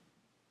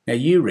 Now,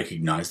 you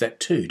recognise that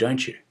too,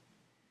 don't you?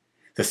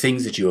 The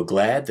things that you are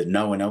glad that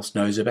no one else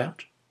knows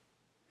about.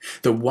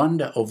 The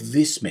wonder of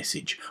this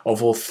message,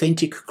 of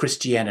authentic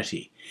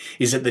Christianity,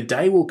 is that the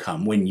day will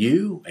come when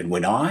you and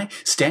when I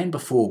stand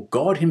before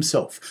God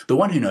himself, the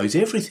one who knows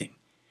everything.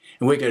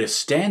 And we're going to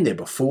stand there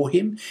before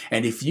him.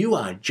 And if you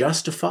are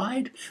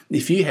justified,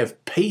 if you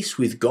have peace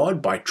with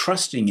God by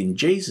trusting in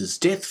Jesus'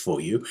 death for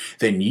you,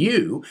 then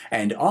you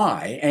and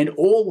I and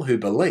all who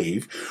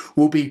believe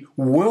will be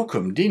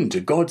welcomed into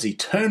God's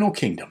eternal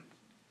kingdom.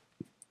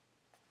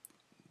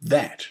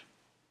 That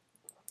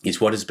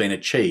is what has been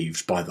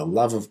achieved by the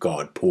love of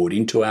God poured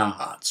into our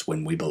hearts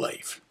when we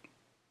believe.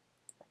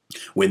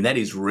 When that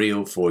is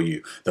real for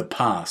you, the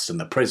past and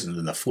the present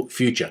and the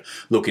future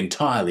look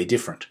entirely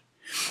different.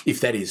 If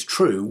that is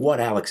true, what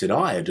Alex and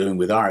I are doing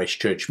with Irish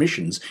Church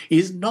Missions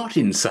is not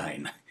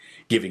insane.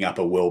 Giving up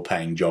a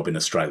well-paying job in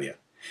Australia,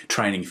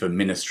 training for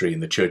ministry in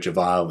the Church of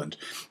Ireland,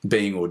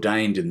 being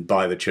ordained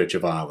by the Church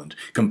of Ireland,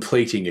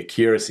 completing a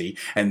curacy,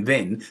 and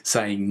then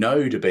saying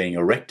no to being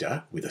a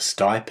rector with a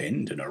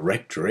stipend and a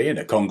rectory and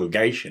a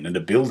congregation and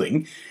a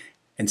building,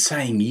 and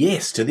saying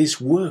yes to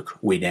this work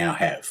we now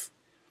have.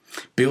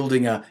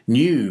 Building a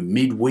new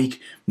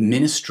midweek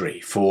ministry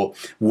for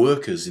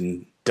workers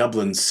in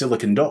Dublin's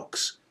Silicon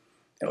Docks.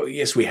 Oh,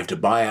 yes, we have to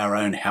buy our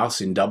own house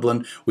in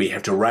Dublin. We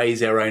have to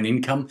raise our own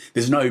income.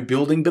 There's no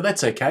building, but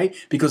that's okay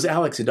because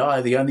Alex and I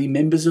are the only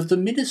members of the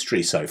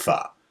ministry so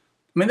far.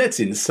 I mean, that's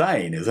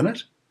insane, isn't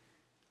it?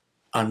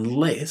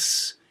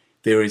 Unless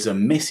there is a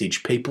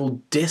message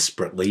people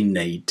desperately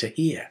need to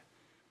hear.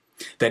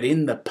 That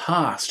in the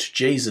past,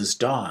 Jesus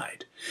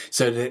died,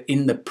 so that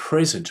in the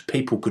present,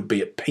 people could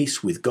be at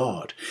peace with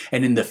God,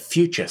 and in the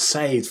future,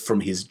 saved from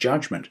his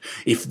judgment.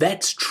 If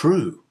that's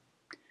true,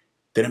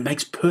 then it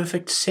makes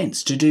perfect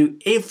sense to do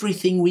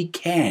everything we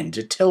can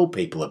to tell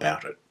people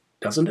about it,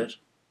 doesn't it?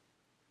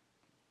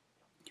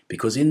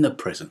 Because in the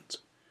present,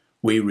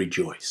 we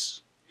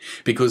rejoice.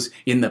 Because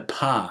in the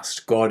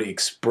past, God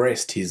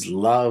expressed his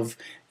love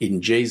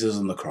in Jesus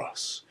on the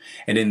cross.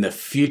 And in the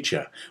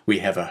future, we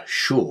have a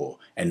sure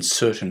and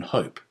certain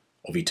hope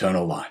of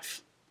eternal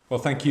life. Well,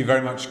 thank you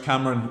very much,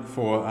 Cameron,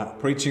 for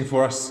preaching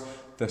for us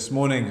this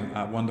morning.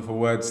 Wonderful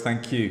words.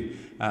 Thank you.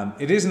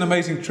 It is an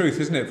amazing truth,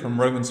 isn't it, from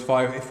Romans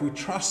 5. If we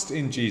trust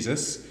in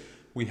Jesus,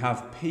 we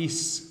have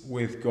peace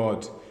with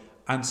God.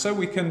 And so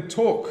we can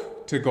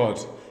talk to God,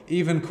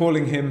 even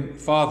calling him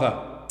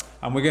Father.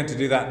 And we're going to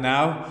do that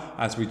now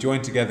as we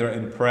join together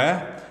in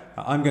prayer.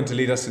 I'm going to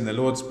lead us in the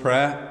Lord's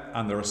Prayer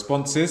and the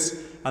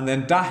responses. and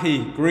then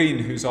Daithí Green,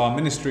 who's our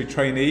ministry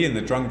trainee in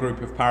the Drung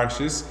group of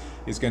parishes,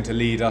 is going to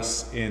lead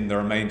us in the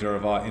remainder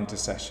of our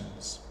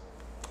intercessions.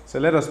 So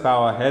let us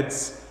bow our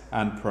heads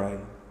and pray.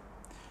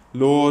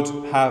 Lord,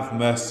 have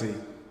mercy.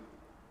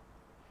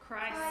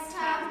 Christ,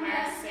 have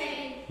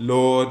mercy.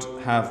 Lord,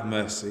 have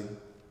mercy.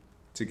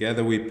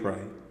 Together we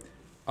pray.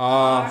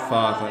 Our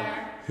Father,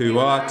 who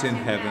art in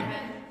heaven,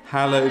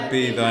 hallowed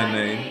be thy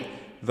name.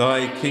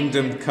 Thy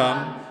kingdom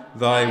come,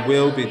 thy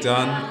will be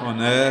done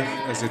on earth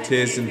as it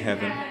is in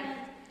heaven.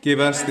 Give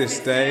us this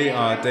day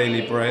our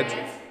daily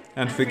bread,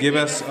 and forgive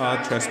us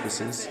our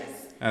trespasses,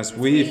 as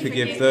we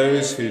forgive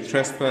those who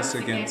trespass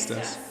against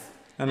us.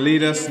 And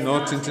lead us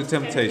not into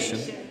temptation,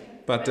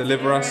 but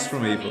deliver us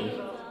from evil.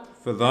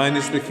 For thine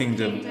is the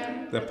kingdom,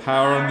 the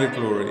power and the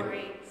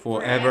glory,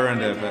 for ever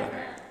and ever.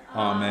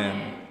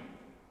 Amen.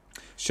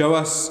 Show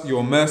us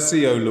your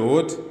mercy, O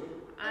Lord,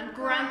 and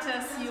grant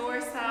us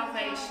your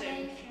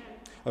salvation.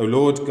 O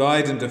Lord,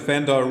 guide and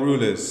defend our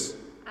rulers,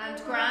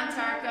 And grant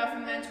our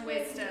government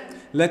wisdom.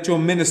 let your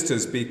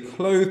ministers be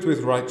clothed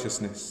with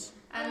righteousness.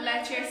 And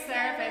let your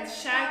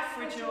servants shout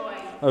for joy.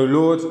 O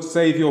Lord,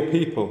 save your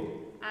people.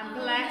 And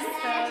bless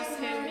those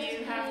whom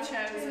you have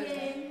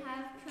chosen.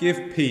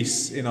 Give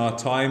peace in our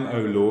time, O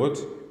Lord.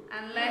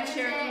 And let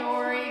your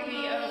glory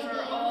be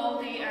over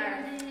all the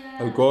earth.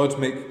 O God,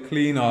 make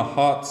clean our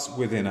hearts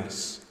within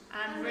us.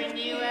 And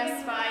renew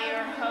us by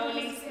your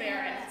Holy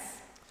Spirit.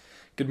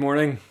 Good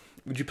morning.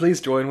 Would you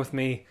please join with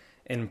me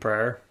in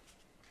prayer?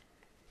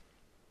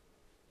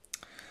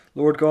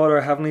 Lord God,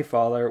 our Heavenly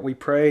Father, we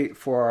pray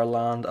for our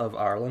land of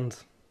Ireland.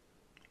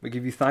 We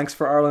give you thanks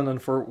for Ireland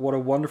and for what a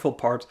wonderful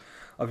part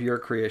of your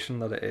creation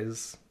that it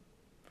is.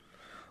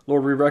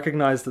 Lord, we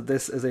recognise that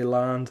this is a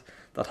land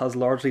that has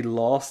largely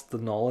lost the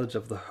knowledge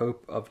of the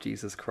hope of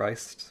Jesus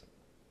Christ.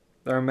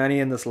 There are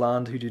many in this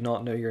land who do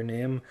not know your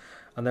name,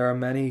 and there are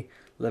many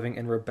living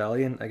in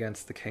rebellion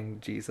against the King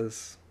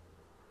Jesus.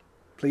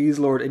 Please,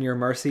 Lord, in your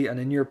mercy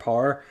and in your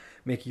power,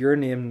 make your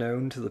name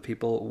known to the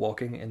people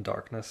walking in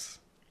darkness.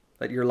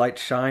 Let your light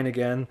shine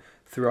again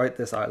throughout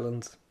this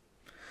island.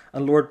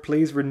 And Lord,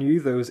 please renew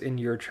those in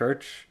your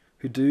church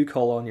who do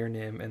call on your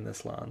name in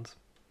this land.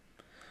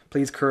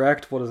 Please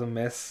correct what is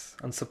amiss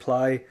and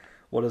supply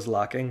what is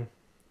lacking,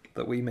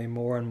 that we may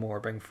more and more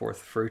bring forth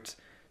fruit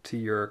to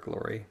your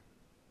glory.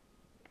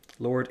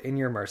 Lord, in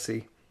your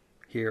mercy,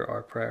 hear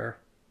our prayer.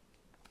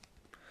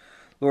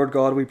 Lord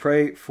God, we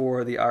pray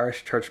for the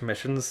Irish Church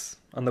missions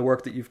and the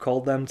work that you've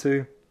called them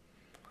to.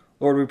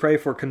 Lord, we pray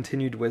for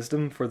continued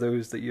wisdom for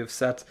those that you have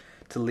set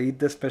to lead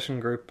this mission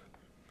group,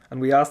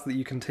 and we ask that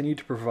you continue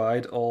to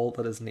provide all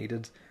that is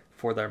needed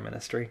for their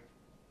ministry.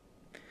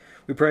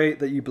 We pray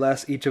that you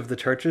bless each of the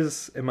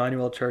churches,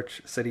 Emmanuel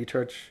Church, City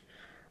Church,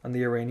 and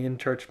the Iranian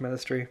Church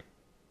ministry.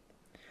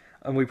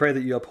 And we pray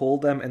that you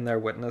uphold them in their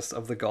witness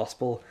of the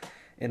gospel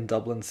in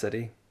Dublin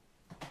City.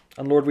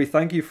 And Lord, we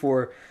thank you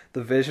for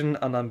the vision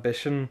and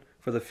ambition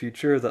for the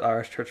future that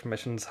Irish Church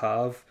missions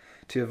have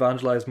to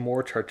evangelise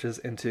more churches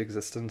into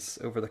existence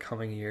over the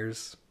coming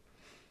years.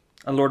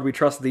 And Lord, we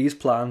trust these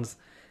plans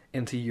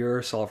into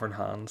your sovereign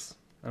hands.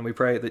 And we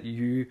pray that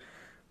you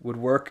would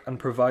work and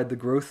provide the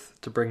growth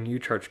to bring new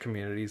church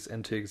communities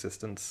into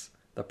existence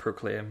that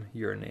proclaim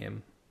your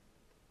name.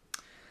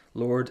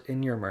 Lord,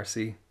 in your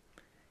mercy,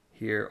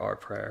 hear our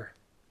prayer.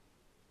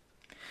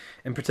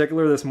 In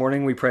particular, this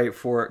morning we pray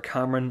for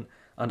Cameron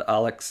and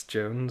Alex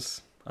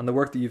Jones and the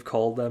work that you've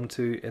called them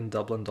to in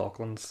Dublin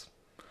Docklands.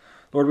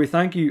 Lord, we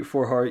thank you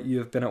for how you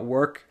have been at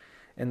work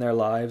in their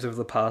lives over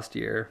the past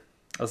year,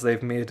 as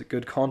they've made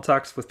good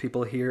contacts with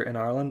people here in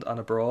Ireland and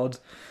abroad,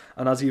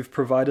 and as you've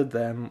provided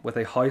them with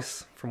a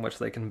house from which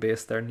they can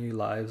base their new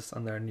lives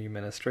and their new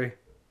ministry.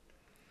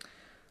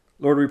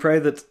 Lord, we pray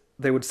that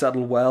they would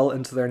settle well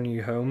into their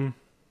new home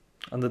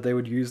and that they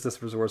would use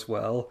this resource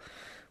well.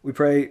 We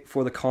pray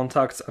for the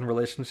contacts and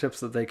relationships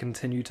that they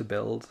continue to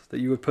build, that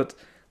you would put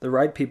the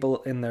right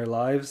people in their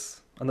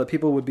lives, and that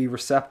people would be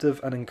receptive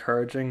and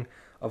encouraging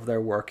of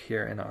their work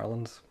here in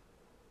Ireland.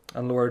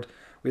 And Lord,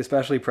 we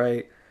especially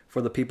pray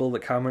for the people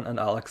that Cameron and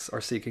Alex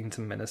are seeking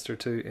to minister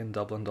to in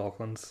Dublin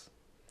Docklands.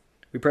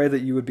 We pray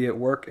that you would be at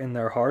work in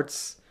their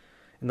hearts,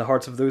 in the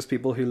hearts of those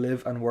people who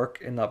live and work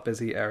in that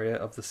busy area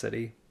of the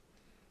city.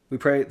 We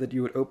pray that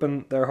you would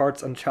open their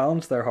hearts and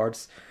challenge their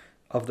hearts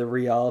of the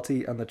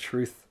reality and the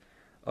truth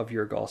of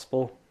your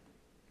gospel.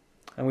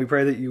 And we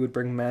pray that you would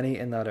bring many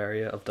in that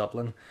area of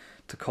Dublin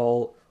to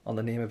call on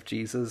the name of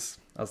Jesus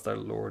as their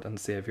Lord and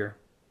Saviour.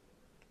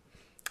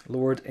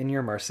 Lord, in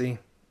your mercy,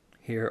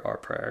 hear our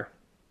prayer.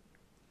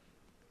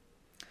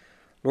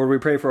 Lord, we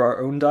pray for our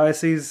own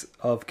diocese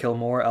of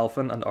Kilmore,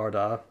 Elphin and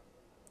Ardagh.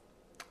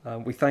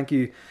 We thank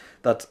you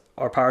that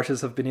our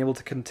parishes have been able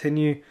to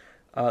continue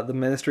the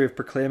ministry of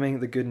proclaiming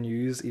the good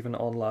news even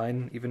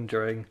online, even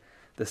during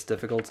this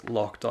difficult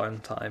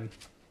lockdown time.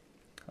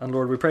 And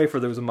Lord, we pray for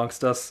those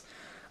amongst us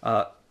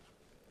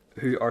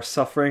who are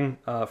suffering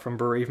from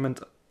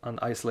bereavement and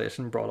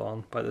isolation brought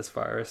on by this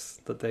virus,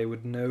 that they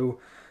would know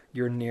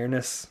your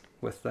nearness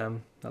with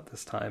them at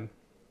this time.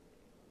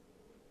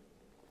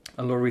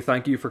 And Lord, we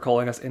thank you for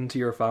calling us into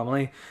your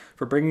family,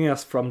 for bringing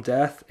us from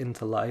death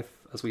into life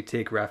as we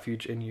take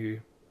refuge in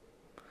you.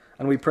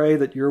 And we pray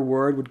that your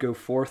word would go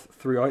forth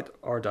throughout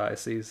our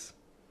diocese,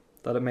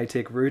 that it may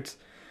take root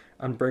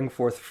and bring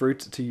forth fruit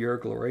to your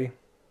glory.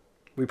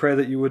 We pray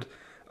that you would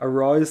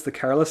arouse the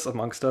careless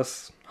amongst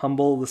us,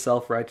 humble the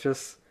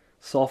self-righteous,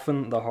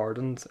 soften the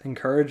hardened,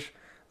 encourage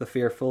the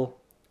fearful,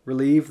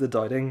 relieve the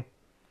doubting,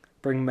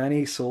 bring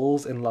many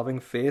souls in loving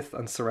faith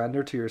and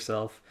surrender to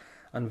yourself,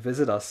 and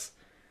visit us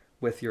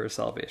with your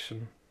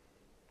salvation.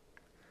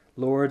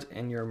 Lord,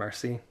 in your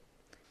mercy,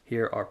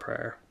 hear our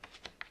prayer.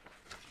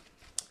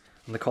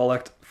 And the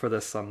collect for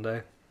this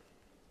Sunday.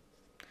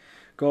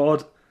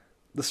 God,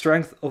 the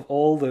strength of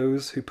all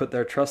those who put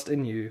their trust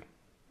in you,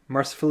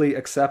 mercifully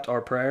accept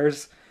our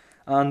prayers,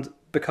 and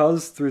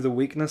because through the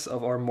weakness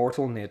of our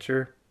mortal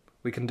nature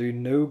we can do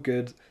no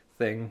good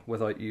thing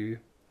without you,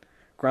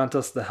 grant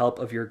us the help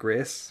of your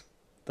grace,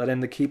 that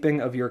in the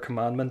keeping of your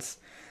commandments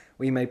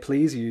we may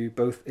please you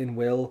both in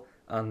will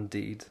and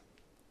deed.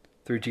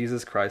 Through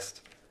Jesus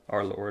Christ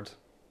our Lord.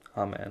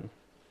 Amen.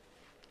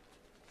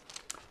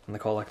 And the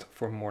collect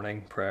for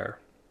morning prayer.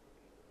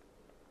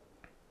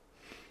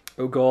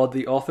 O God,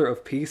 the author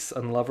of peace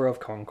and lover of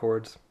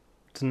concord,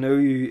 to know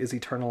you is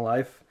eternal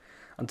life,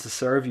 and to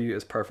serve you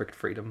is perfect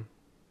freedom.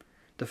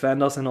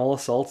 Defend us in all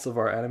assaults of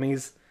our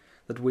enemies,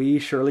 that we,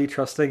 surely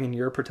trusting in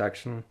your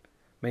protection,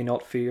 may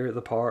not fear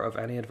the power of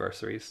any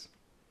adversaries.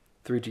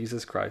 Through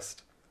Jesus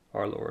Christ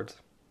our Lord.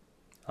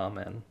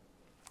 Amen.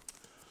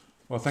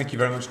 Well, thank you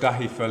very much,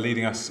 Daithí, for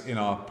leading us in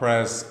our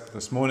prayers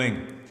this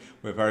morning.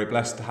 We're very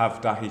blessed to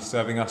have Daithí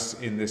serving us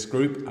in this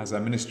group as a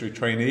ministry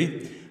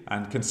trainee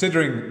and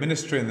considering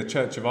ministry in the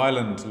Church of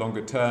Ireland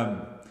longer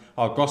term.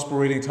 Our gospel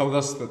reading told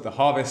us that the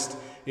harvest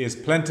is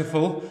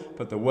plentiful,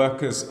 but the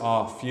workers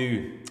are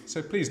few.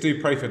 So please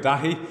do pray for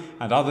Daithí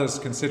and others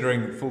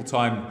considering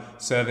full-time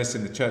service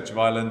in the Church of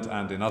Ireland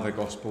and in other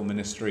gospel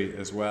ministry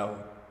as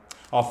well.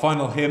 Our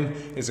final hymn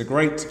is a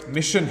great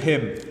mission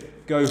hymn,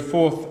 Go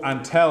Forth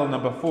and Tell,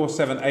 number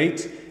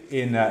 478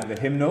 in the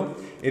hymnal.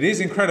 It is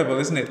incredible,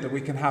 isn't it, that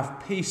we can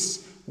have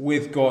peace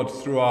with God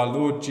through our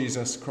Lord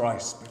Jesus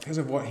Christ because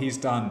of what he's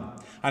done.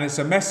 And it's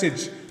a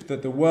message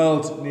that the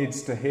world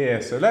needs to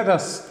hear. So let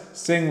us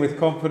sing with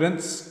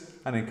confidence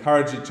and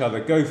encourage each other.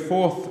 Go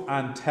forth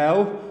and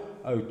tell,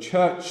 O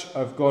Church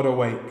of God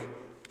awake,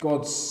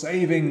 God's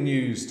saving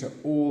news to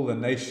all the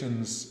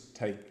nations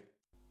take.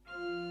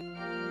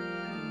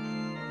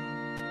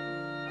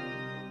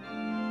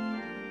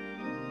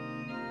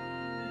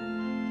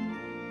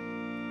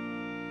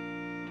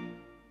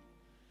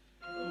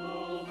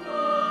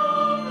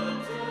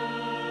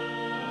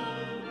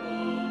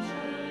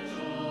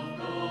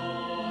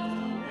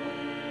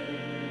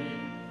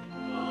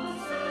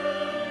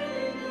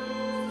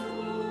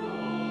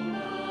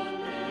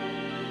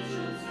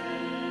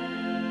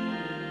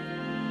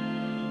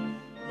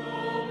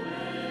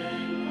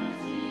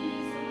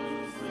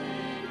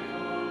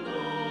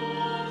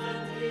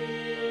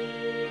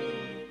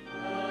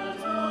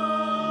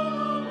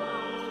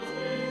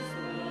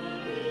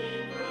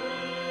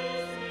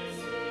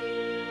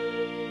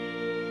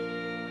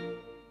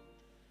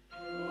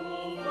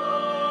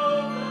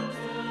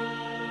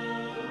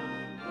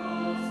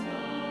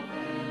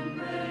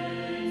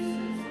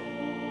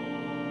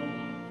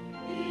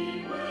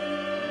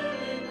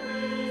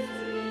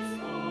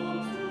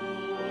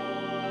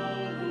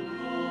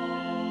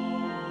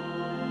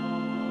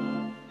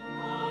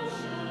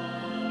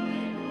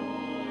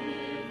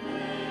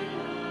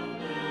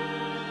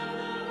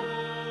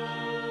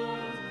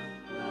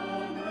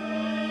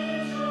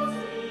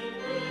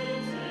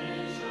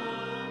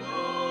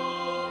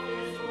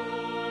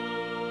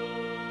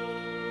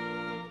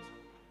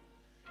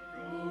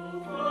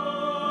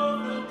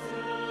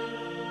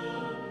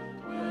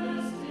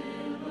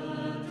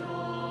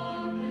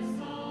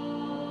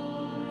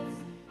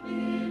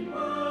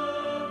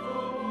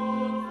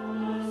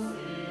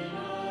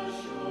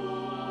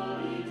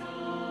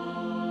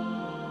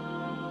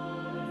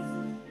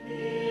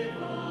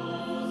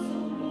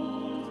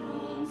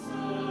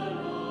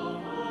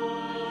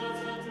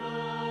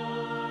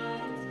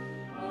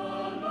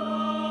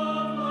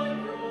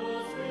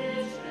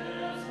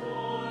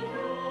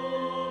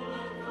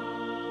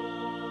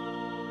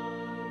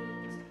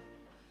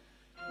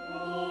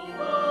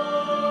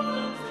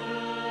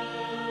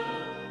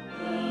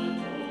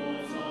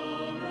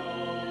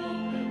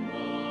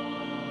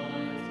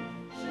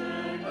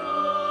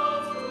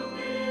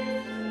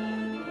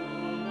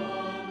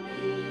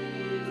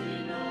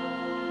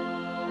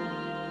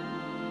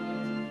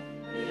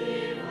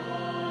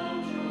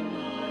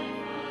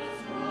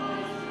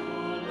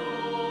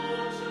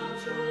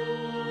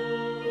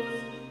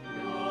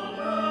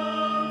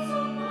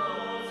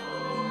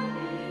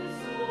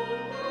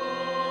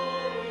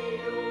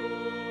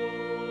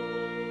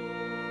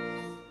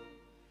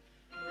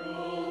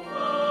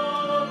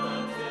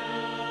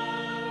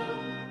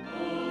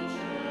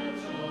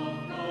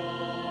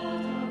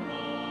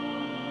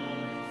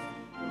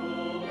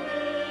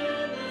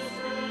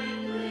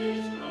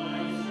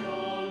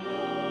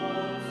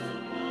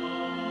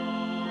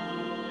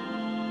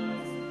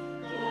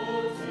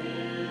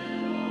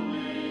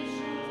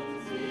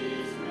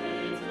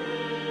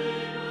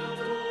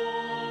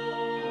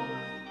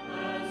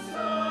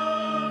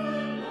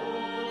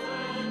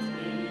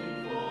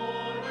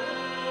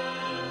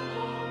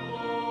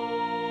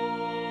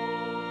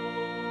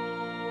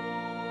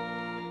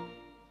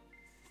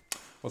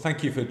 Well,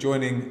 thank you for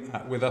joining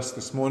with us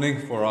this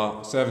morning for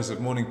our service of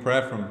morning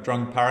prayer from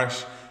Drung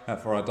Parish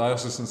for our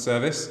diocesan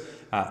service.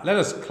 Let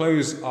us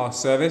close our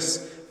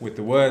service with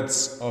the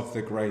words of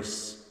the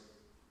grace.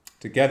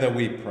 Together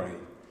we pray.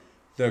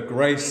 The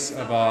grace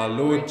of our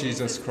Lord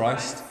Jesus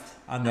Christ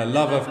and the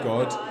love of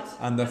God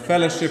and the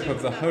fellowship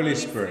of the Holy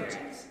Spirit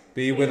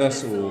be with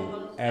us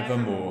all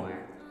evermore.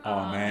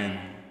 Amen.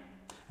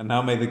 And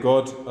now may the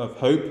God of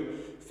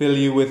hope fill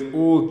you with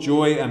all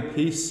joy and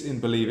peace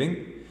in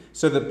believing,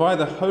 so that by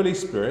the Holy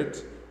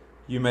Spirit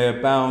you may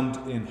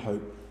abound in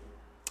hope.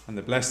 And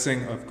the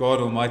blessing of God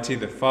Almighty,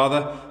 the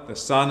Father, the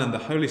Son, and the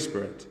Holy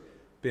Spirit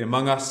be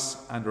among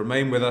us and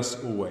remain with us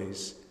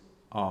always.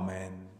 Amen.